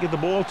trying to get the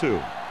ball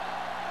to.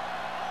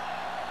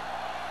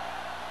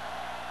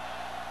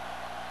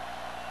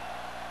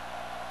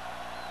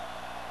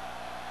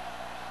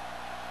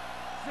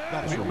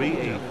 This will be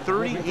a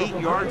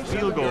 38-yard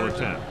field goal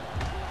attempt.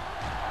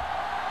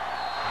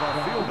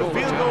 The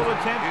field goal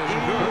attempt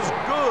is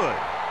good.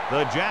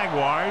 The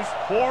Jaguars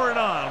pour it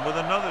on with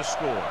another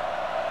score.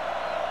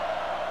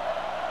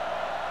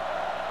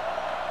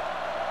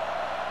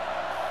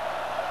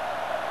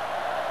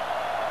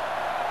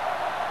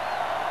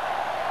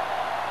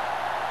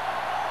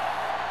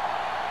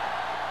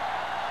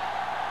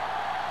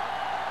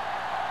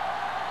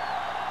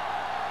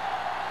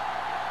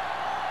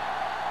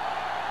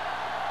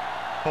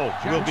 Holt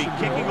will be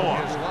kicking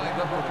off. Is lined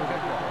up for the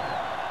kickoff.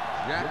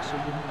 Jackson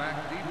back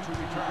deep to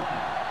return.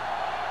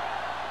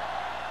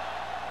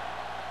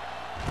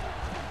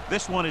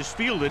 This one is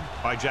fielded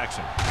by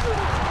Jackson.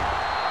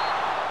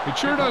 It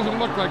sure doesn't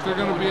look like they're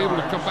going to be able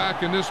to come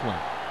back in this one,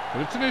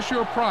 but it's an issue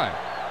of pride.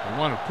 They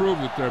want to prove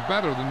that they're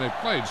better than they've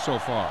played so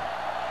far.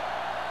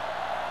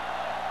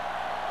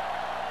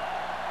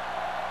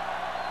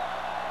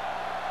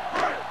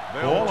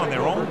 Ball on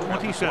their own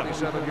 27.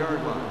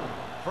 27-yard line.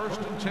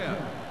 First and 10.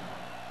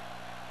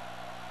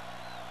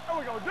 There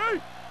we go,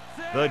 D.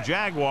 The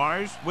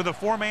Jaguars with a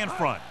four-man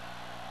front.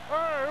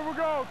 Hey, here we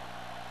go.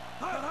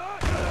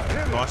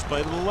 Cross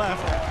play to the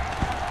left.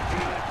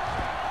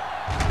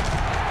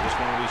 This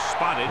one will be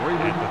spotted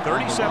at the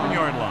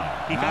 37-yard line.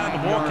 He found the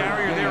ball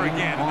carrier there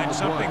again, and that's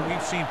something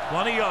we've seen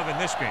plenty of in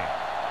this game.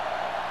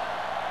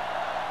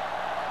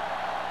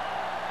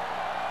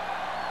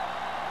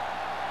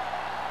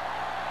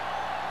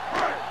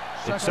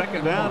 It's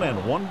second down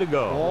and 1 to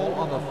go. Ball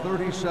on the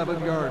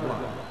 37-yard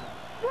line.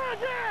 We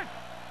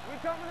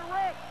coming to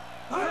wreck.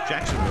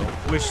 Jacksonville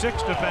with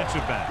 6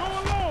 defensive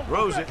backs.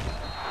 Throws it.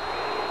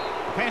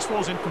 The pass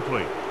ball's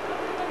incomplete.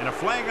 And a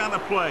flag on the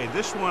play.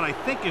 This one, I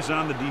think, is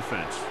on the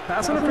defense.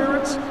 Pass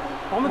interference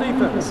on the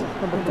defense.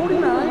 Number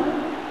 49.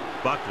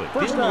 Buckley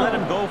First didn't down. let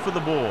him go for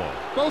the ball.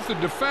 Both the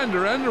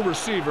defender and the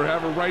receiver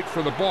have a right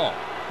for the ball.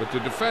 but the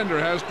defender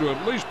has to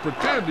at least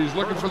pretend he's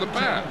looking for the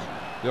pass.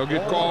 They'll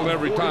get called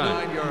every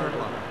time.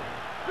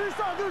 Do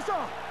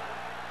some.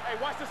 Hey,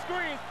 watch the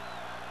screen.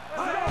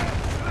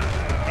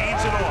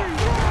 Hands it off.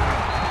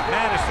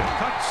 Madison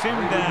cuts him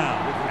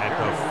down at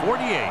the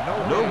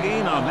 48. No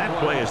gain on that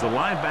play as the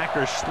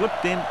linebacker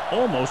slipped in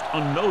almost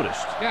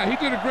unnoticed. Yeah, he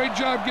did a great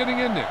job getting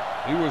in there.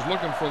 He was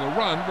looking for the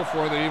run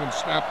before they even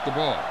snapped the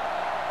ball.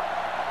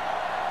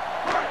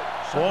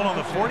 Ball on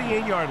the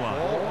 48-yard line.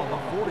 Ball on the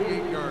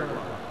 48-yard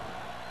line.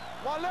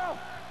 One left.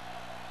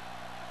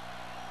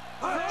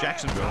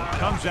 Jacksonville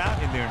comes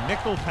out in their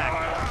nickel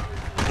package.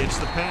 Gets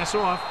the pass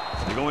off.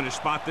 They're going to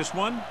spot this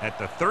one at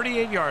the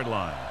 38-yard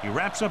line. He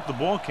wraps up the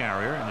ball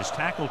carrier, and his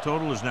tackle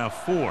total is now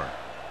 4.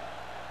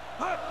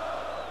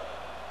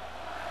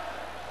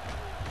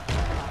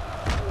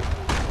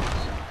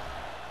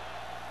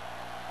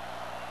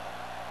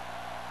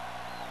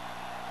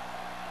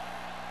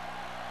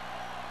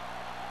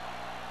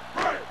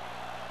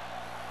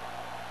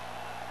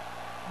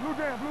 Blue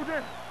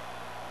down.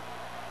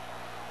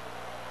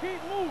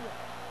 Keep moving.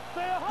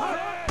 Stay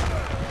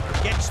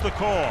hard. Gets the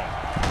call.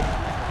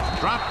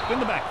 Dropped in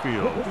the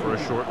backfield for a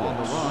short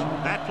loss.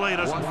 That play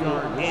doesn't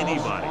fool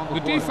anybody.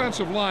 The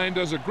defensive line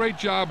does a great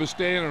job of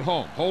staying at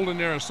home, holding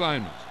their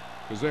assignments,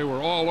 because they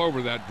were all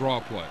over that draw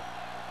play.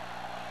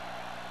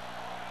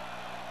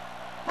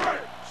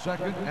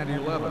 2nd and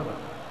 11.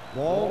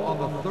 Ball on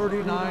the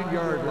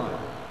 39-yard line.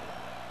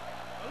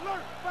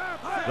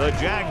 The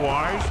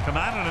Jaguars come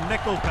out in a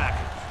nickel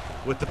package.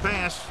 With the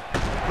pass,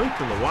 complete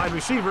to the wide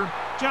receiver.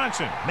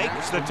 Johnson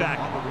makes the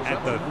tackle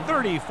at the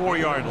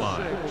 34-yard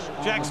line.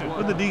 Jackson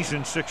with a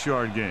decent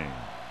 6-yard gain.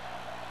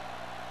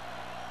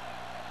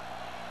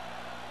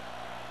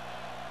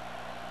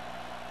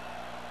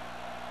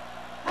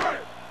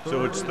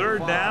 So it's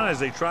 3rd down as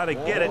they try to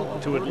get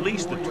it to at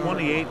least the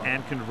 28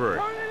 and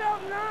convert.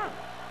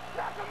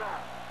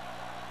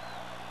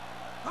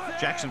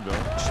 Jacksonville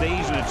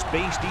stays in its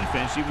base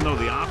defense even though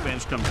the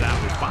offense comes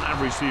out with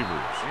 5 receivers.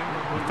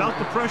 He felt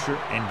the pressure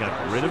and got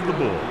rid of the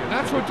ball.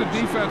 That's what the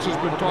defense has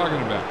been talking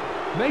about.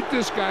 Make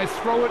this guy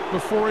throw it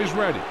before he's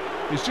ready.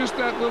 It's just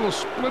that little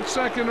split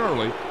second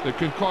early that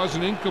can cause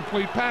an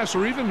incomplete pass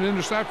or even an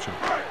interception.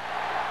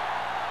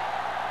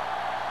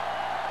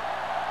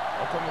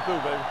 I'm coming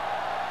through, baby.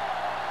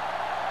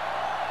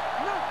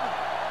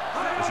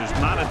 This is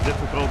not a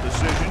difficult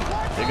decision.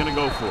 They're going to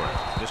go for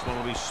it. This one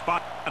will be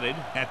spotted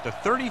at the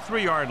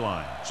 33-yard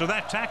line. So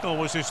that tackle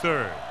was his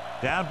 3rd.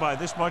 Down by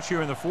this much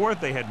here in the 4th,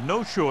 they had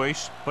no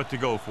choice but to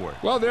go for it.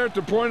 Well, they're at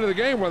the point of the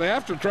game where they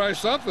have to try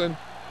something.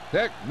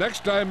 Heck,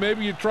 next time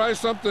maybe you try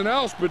something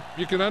else, but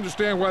you can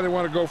understand why they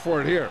want to go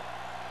for it here.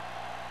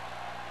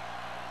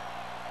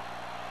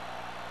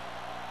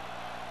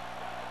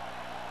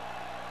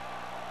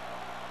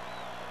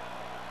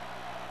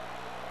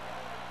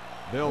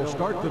 They'll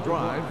start the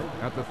drive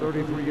at the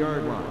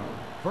 33-yard line.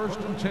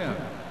 1st and 10.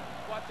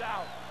 Watch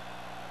out.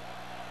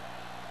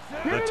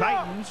 The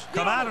Titans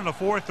come out in a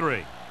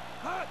 4-3.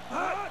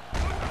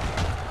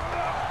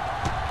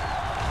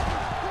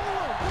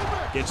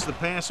 Gets the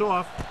pass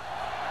off.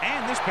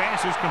 And this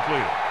pass is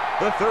completed.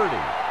 The 30,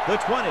 the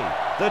 20,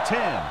 the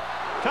 10.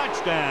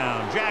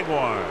 Touchdown,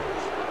 Jaguars.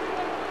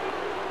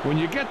 When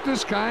you get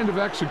this kind of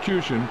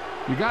execution,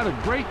 you got a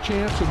great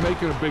chance of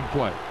making a big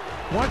play.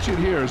 Watch it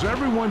here as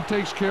everyone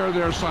takes care of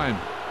their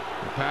assignment.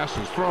 The pass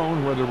is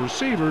thrown where the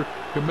receiver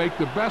can make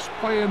the best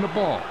play in the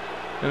ball,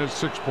 and it's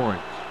 6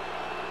 points.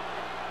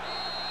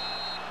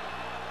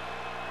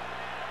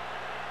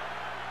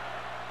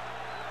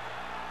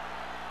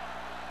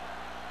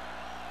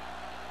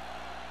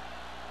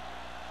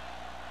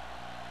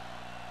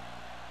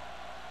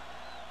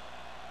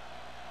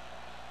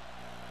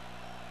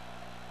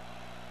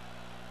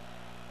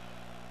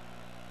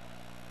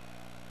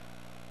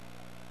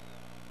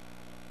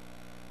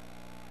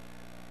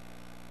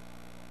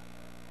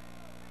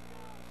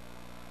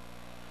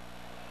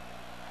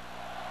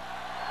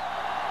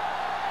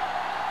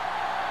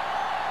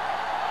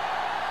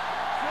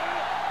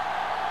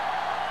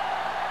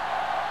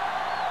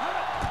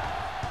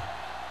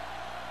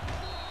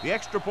 The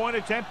extra point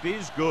attempt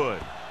is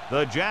good.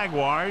 The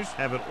Jaguars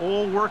have it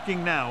all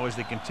working now as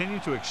they continue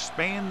to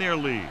expand their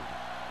lead.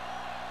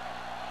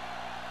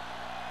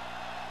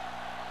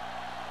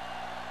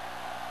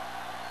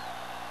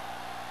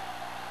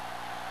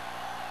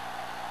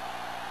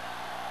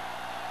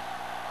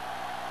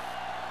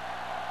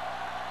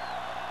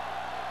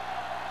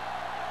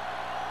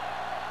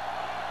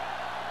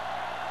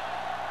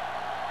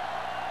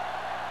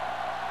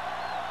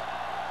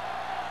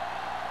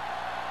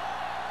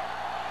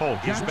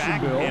 Holt is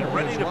back and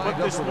ready to put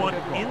this one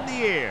in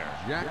the air.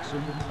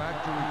 Jackson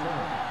back to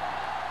return.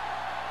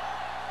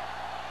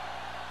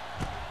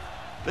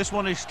 This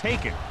one is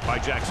taken by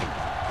Jackson.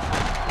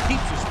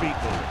 Keeps his feet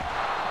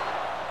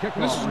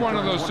moving. This is one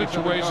of those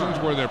situations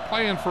where they're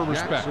playing for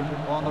respect.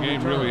 The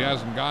game really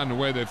hasn't gone the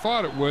way they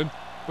thought it would,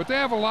 but they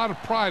have a lot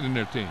of pride in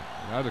their team.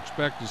 And I'd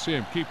expect to see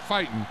them keep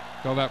fighting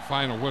till that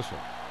final whistle.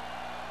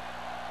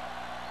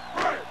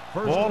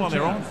 Ball on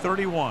their own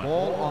 31.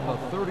 Ball on the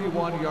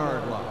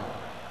 31-yard line.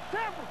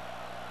 Careful.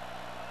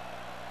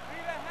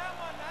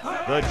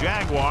 The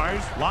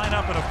Jaguars line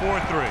up in a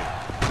 4-3.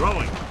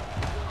 Throwing.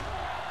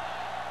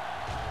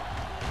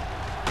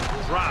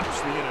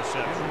 Drops the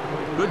interception.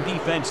 Good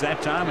defense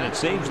that time, and it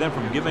saves them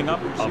from giving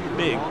up a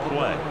big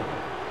play.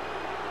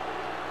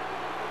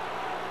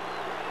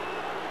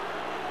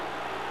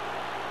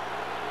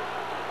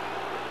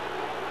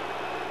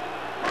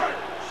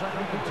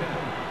 Second and 10.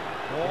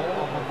 Ball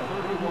on the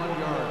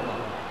 31-yard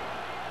line.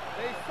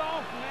 Stay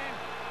soft, man.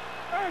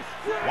 Hey,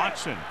 shit.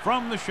 Watson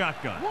from the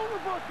shotgun. One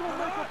of us gonna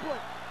make a play.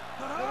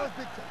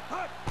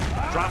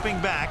 Dropping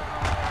back.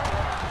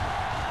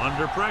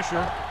 Under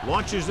pressure.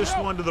 Launches this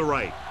one to the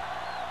right.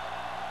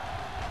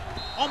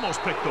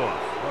 Almost picked off.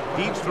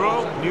 Deep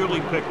throw,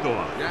 nearly picked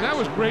off. That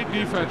was great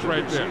defense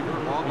right there.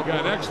 He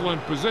got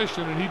excellent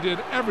position, and he did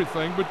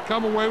everything but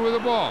come away with the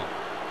ball.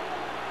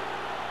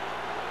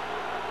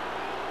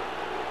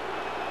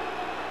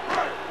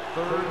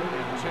 Third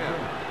and 10.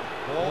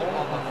 Ball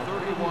on the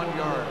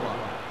 31-yard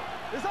line.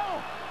 It's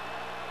on.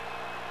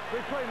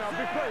 Big play now,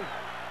 big play.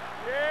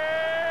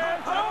 Yeah,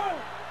 it's on.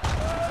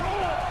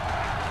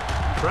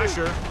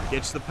 Pressure,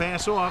 gets the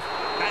pass off,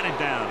 batted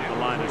down at the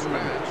line of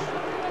scrimmage.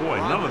 Boy,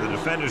 none of the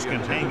defenders can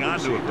hang on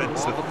to it.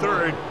 That's the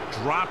third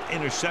dropped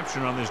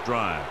interception on this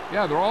drive.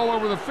 Yeah, they're all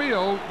over the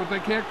field, but they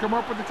can't come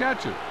up with the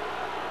catches.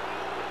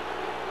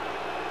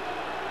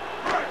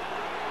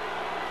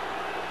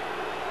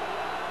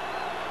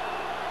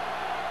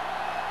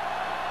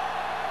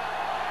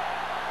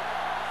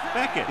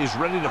 Beckett is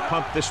ready to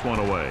punt this one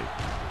away.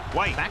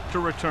 White back to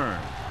return.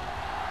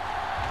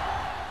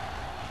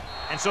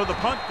 And so the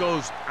punt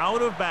goes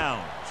out of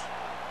bounds.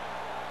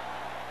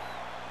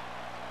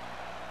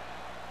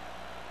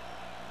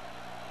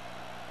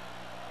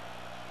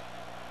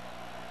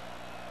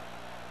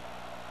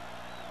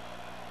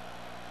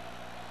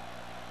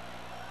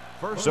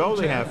 So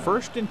they have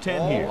first and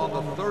 10 here. Ball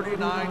on the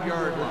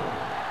 39-yard line.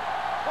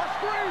 What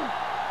screen?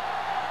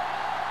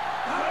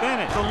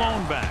 Bennett, the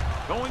lone back,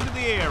 going to the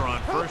air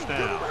on first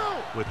down.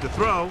 With the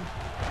throw.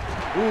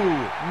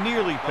 Ooh,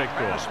 nearly picked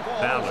off.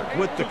 Ballard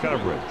with the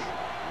coverage.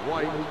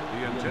 White,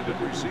 the intended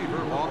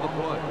receiver, on the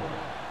play.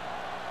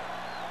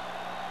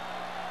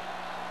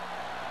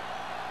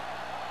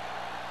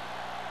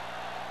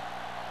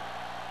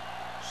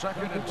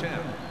 Second and 10.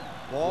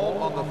 Ball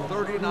on the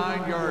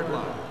 39-yard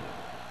line.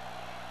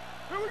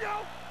 Here we go.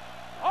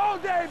 All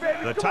day,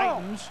 baby. The Come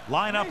Titans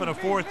line up in a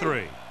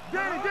 4-3.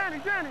 Danny.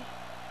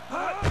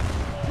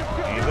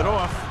 Hand it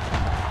off.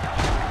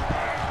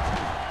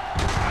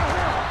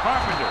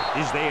 Carpenter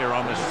is there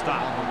on the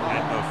stop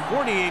at the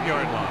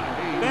 48-yard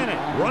line. Bennett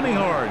running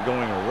hard,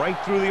 going right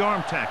through the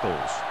arm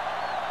tackles.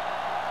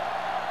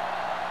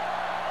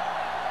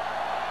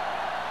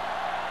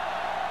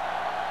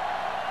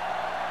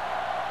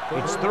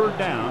 It's third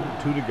down,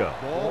 2 to go.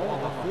 Ball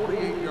on the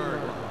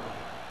 48-yard line.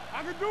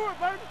 I can do it,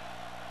 baby.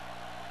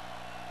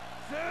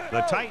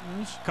 The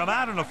Titans come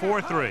out in a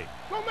 4-3.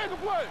 Go make a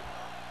play.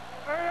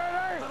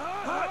 Hey.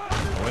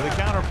 With a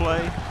counter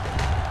play.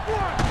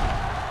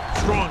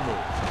 Strong move.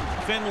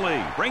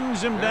 Finley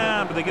brings him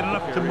down, but they get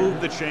enough to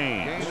move the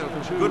chains.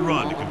 Good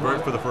run to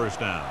convert for the first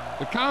down.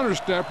 The counter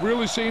step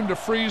really seemed to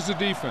freeze the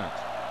defense.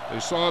 They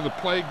saw the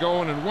play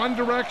going in one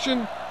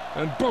direction,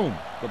 and boom,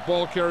 the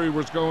ball carrier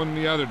was going in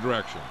the other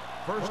direction.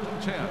 First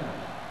and 10.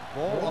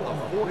 Ball on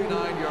the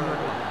 49-yard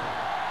line.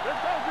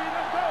 Let's go, B,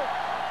 let's go.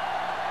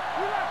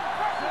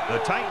 The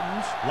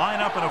Titans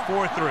line up in a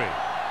 4-3.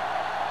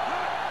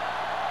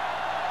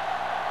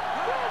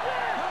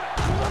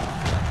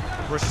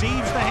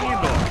 Receives the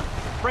handoff.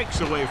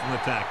 Breaks away from the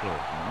tackler.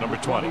 Number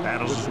 20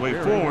 battles his way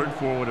forward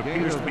for what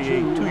appears to be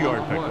a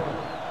 2-yard pickup.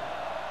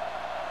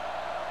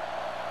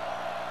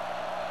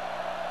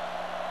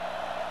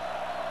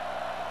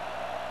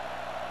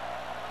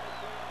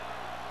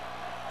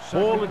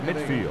 Ball at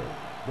midfield.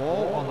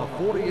 Ball on the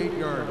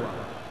 48-yard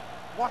line.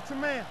 Watch the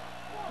man.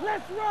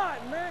 Let's run,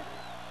 man.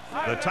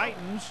 The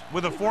Titans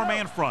with a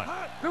 4-man front.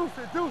 Deuce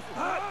it.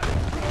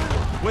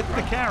 With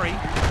the carry,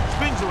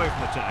 spins away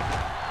from the tackle.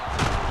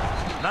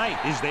 Knight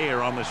is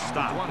there on the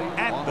stop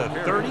at the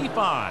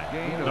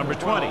 35. Number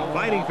 20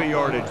 fighting for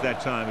yardage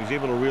that time. He's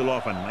able to reel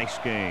off a nice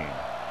gain.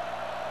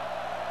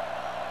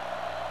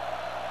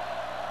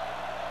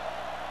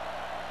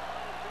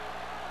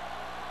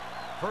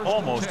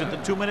 Almost at the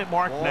 2-minute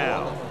mark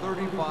now.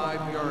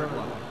 35-yard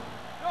line.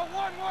 Yo,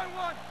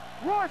 one.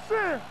 Rush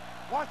in.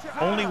 Watch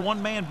it. Only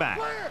one man back.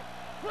 Clear.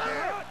 All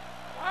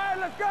right,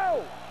 let's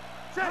go.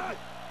 Check it.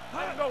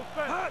 Let's go,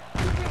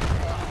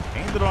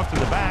 Hand it off to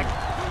the back.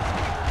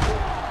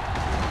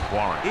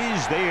 Warren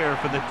is there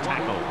for the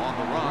tackle.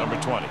 Number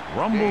 20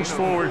 rumbles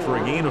forward for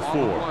a gain of 4.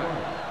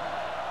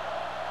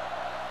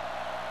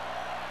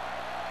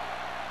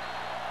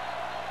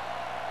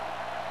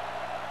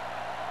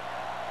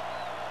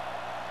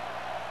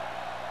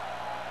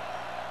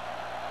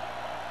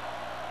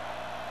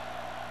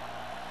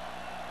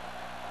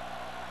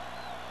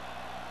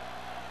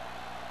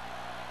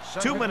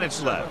 Two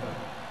minutes left.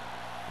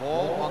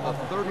 Ball on the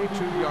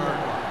 32-yard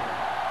line.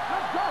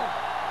 Let's go.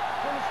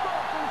 From the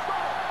start.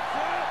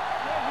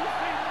 Yeah, you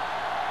see me.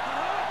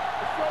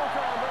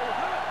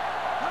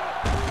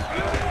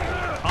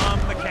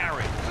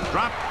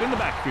 in the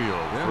backfield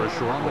for a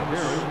short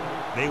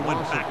loss. They went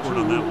backward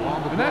on that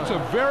one. And that's a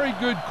very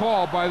good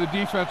call by the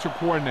defensive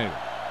coordinator.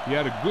 He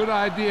had a good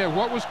idea of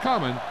what was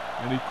coming,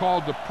 and he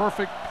called the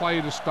perfect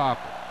play to stop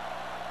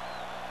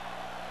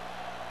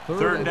it.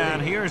 Third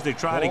down here as they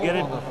try to get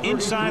it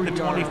inside the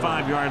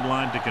 25-yard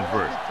line to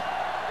convert.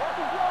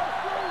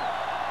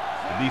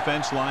 The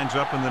defense lines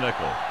up in the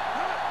nickel.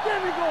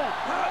 On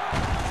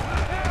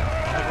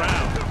the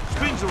ground,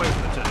 spins away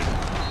from the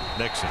tackle.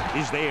 Nixon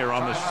is there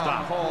on the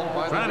stop.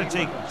 Trying to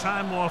take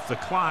time off the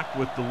clock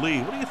with the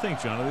lead. What do you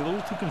think, John? Are they a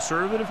little too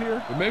conservative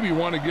here? But maybe you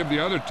want to give the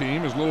other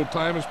team as little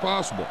time as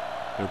possible.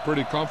 They're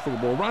pretty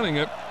comfortable running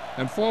it,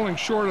 and falling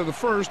short of the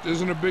first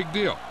isn't a big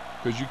deal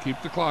because you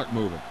keep the clock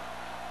moving.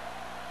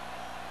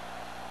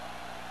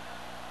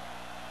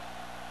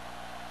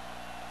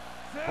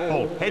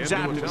 Holt heads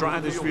out to try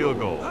this field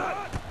goal.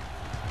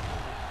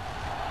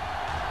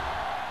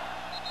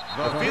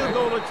 The field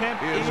goal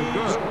attempt is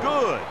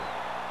good.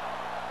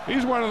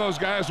 He's one of those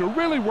guys who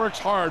really works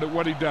hard at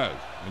what he does.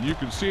 And you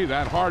can see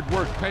that hard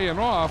work paying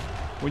off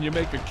when you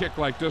make a kick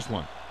like this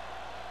one.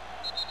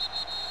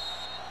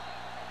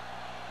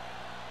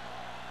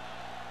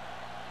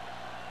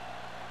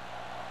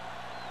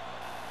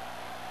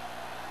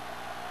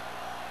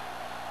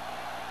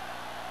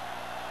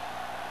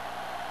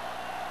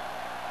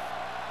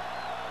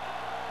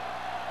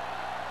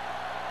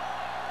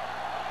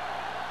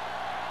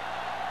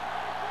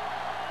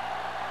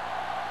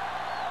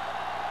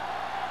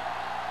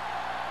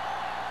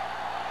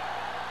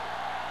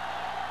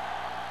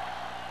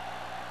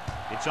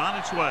 It's on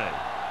its way.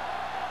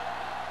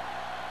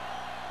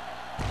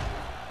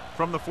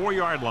 From the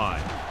 4-yard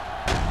line.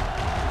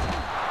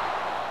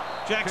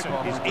 Jackson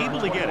is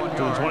able to get it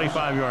to the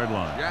 25-yard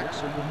line.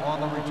 Jackson on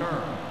the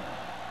return.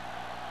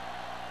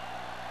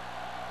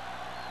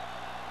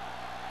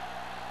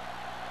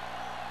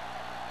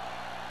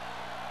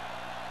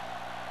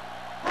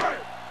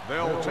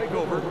 They'll take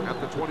over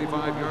at the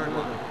 25-yard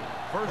line.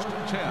 1st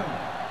and 10.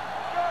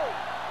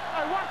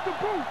 Hey, watch the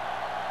boot.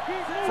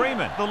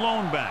 Freeman, the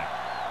lone back.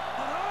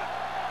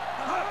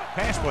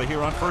 Pass play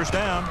here on 1st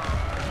down.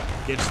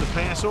 Gets the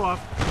pass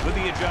off with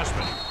the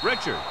adjustment.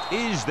 Richard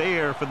is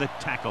there for the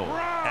tackle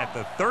at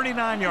the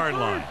 39-yard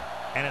line.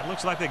 And it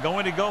looks like they're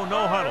going to go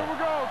no huddle. Here we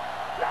go.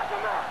 Jack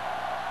him out.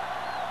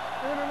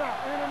 In and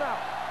out, in and out.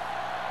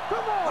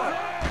 Come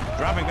on.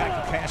 Dropping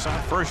back to pass on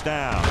 1st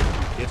down.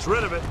 Gets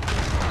rid of it.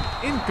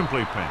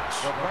 Incomplete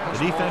pass.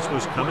 The defense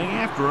was coming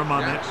after him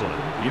on that play.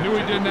 He knew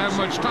he didn't have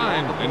much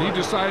time, and he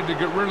decided to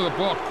get rid of the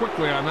ball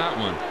quickly on that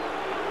one.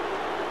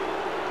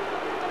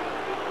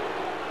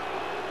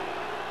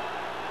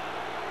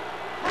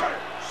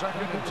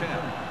 Second and 10.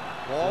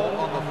 Ball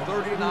on the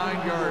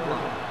 39-yard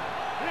line.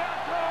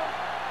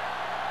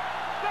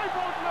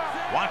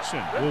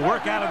 Watson will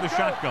work out of the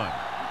shotgun.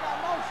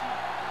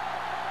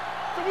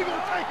 So we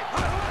gonna take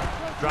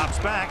it. Drops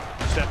back,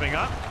 stepping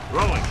up,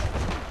 throwing.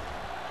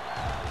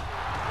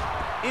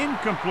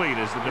 Incomplete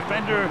as the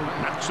defender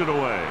knocks it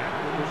away.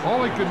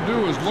 All he can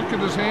do is look at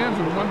his hands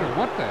and wonder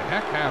what the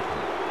heck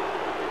happened.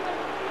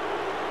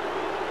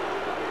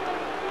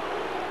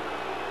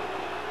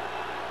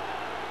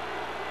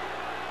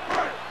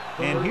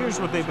 And here's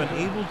what they've been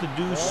able to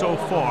do so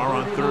far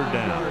on 3rd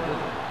down.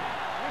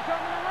 Here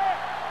coming the red.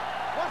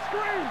 What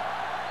screen?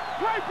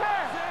 Play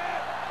pass.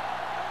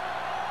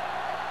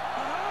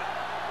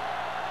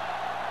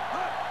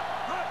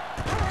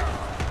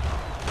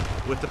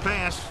 With the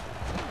pass,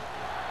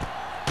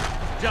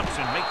 jumps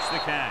and makes the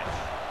catch.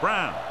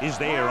 Brown is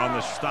there on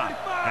the stop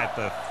at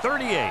the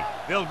 38.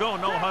 They'll go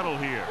no huddle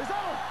here. It's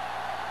on.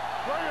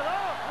 Bring it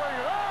up, bring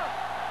it up.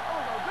 Oh,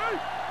 no,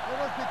 deep.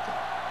 Let's get to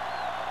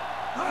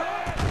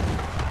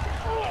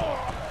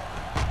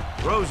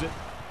Throws it.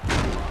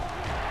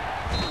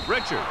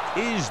 Richard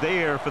is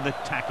there for the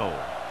tackle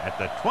at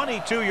the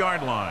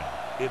 22-yard line.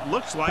 It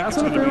looks like Pass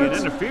it's going to be an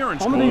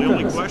interference interference on call. the The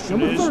only defense. question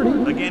Number is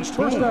 30, against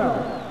first whom?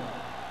 down.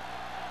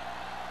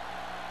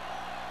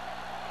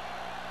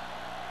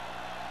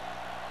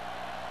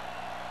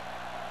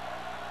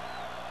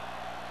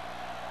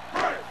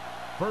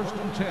 First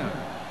and 10.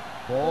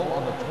 Ball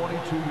on the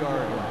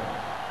 22-yard line.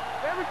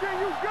 everything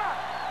you got.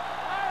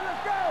 All right,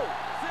 let's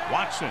go.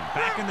 Watson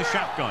back in the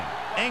shotgun.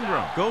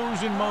 Ingram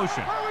goes in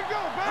motion. Here we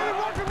go, baby.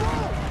 Rock and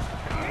roll.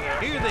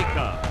 Here they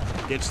come.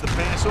 Gets the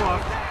pass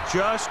off.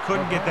 Just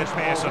couldn't get that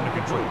pass under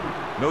control.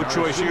 No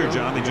choice here,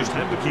 John. They just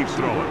have to keep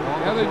throwing.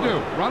 Yeah, they do.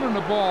 Running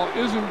the ball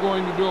isn't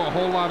going to do a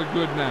whole lot of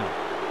good now.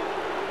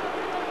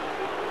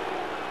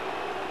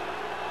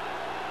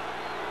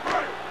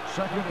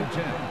 Second and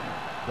 10.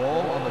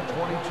 Ball on the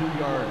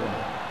 22-yard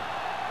line.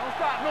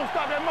 Don't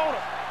stop that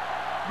motor.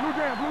 Blue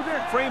down, blue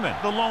down. Freeman,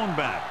 the lone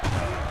back.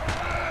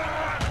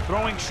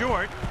 Throwing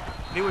short.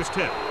 He was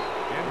tipped.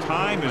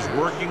 Time is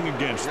working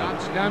against them.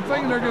 Yeah, I'm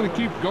thinking they're going to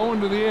keep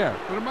going to the air,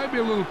 but it might be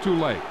a little too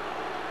late.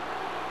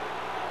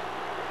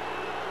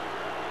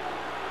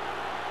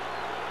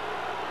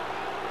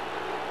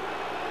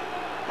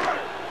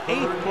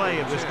 Eighth play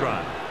of this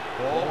drive.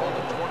 Ball on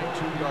the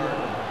 22-yard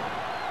line.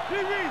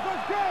 DBs,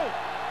 let's go.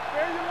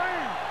 Stay in your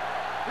lane.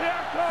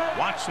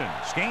 Watson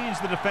scans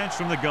the defense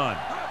from the gun.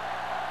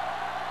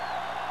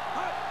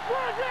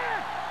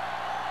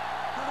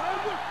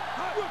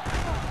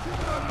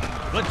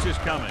 Blitz is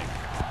coming.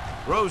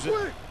 Throws it.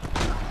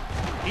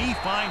 He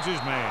finds his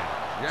man.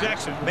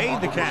 Jackson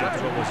made the catch,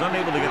 but was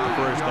unable to get the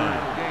first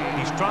down.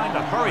 He's trying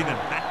to hurry them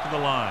back to the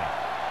line.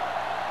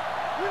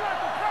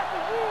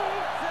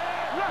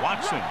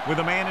 Watson with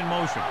a man in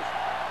motion.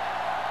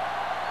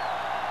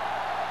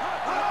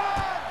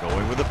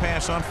 Going with the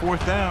pass on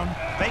fourth down.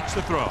 Fakes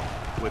the throw.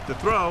 With the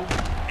throw,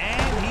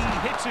 and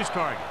he hits his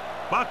target.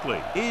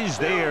 Buckley is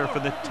there for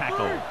the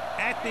tackle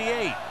at the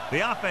 8.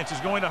 The offense is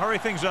going to hurry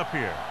things up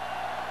here.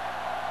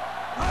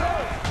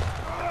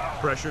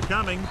 Pressure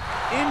coming.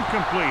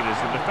 Incomplete as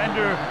the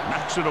defender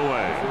knocks it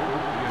away.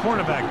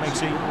 Cornerback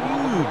makes a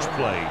huge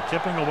play,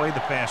 tipping away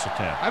the pass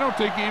attempt. I don't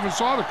think he even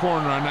saw the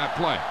corner on that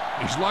play.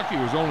 He's lucky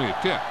it was only a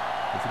tip.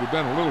 If it had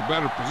been a little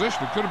better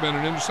position, it could have been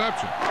an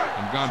interception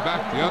and gone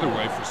back the other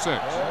way for 6.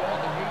 Stay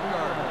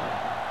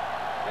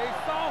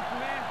soft,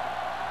 man.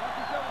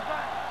 Watch each other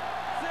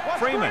back.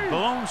 Freeman, the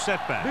lone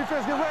setback.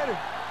 Defense, get ready.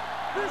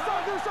 Do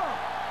something.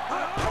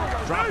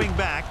 Dropping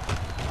back.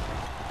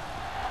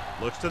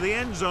 Looks to the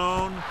end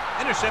zone.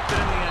 Intercepted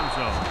in the end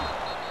zone.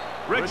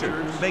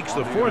 Richards makes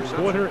the fourth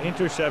quarter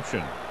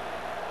interception.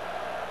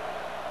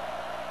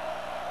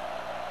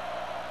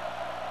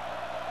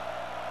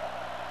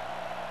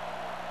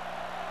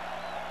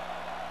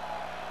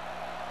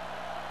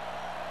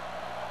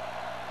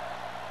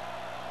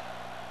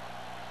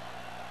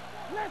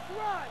 Let's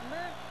ride,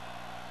 man.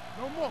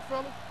 No more,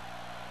 fellas.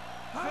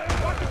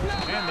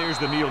 And there's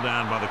the kneel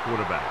down by the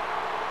quarterback.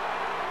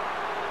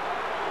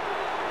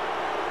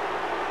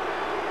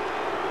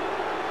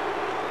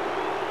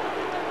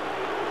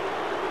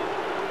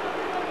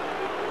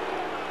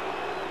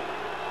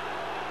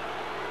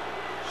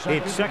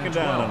 It's second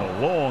down and a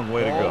long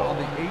way to go. On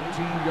the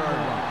 18-yard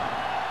line.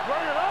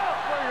 Bring it up,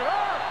 bring it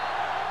up.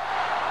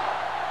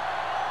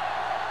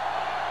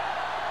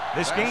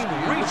 This game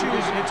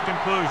reaches its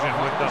conclusion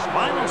with the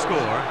final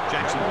score,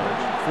 Jacksonville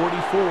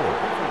 44,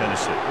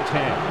 Tennessee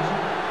 10.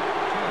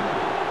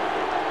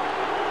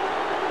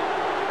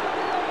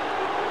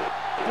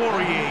 For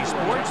EA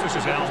Sports, this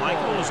is Al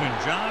Michaels and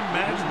John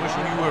Madden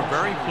wishing you a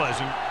very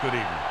pleasant good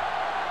evening.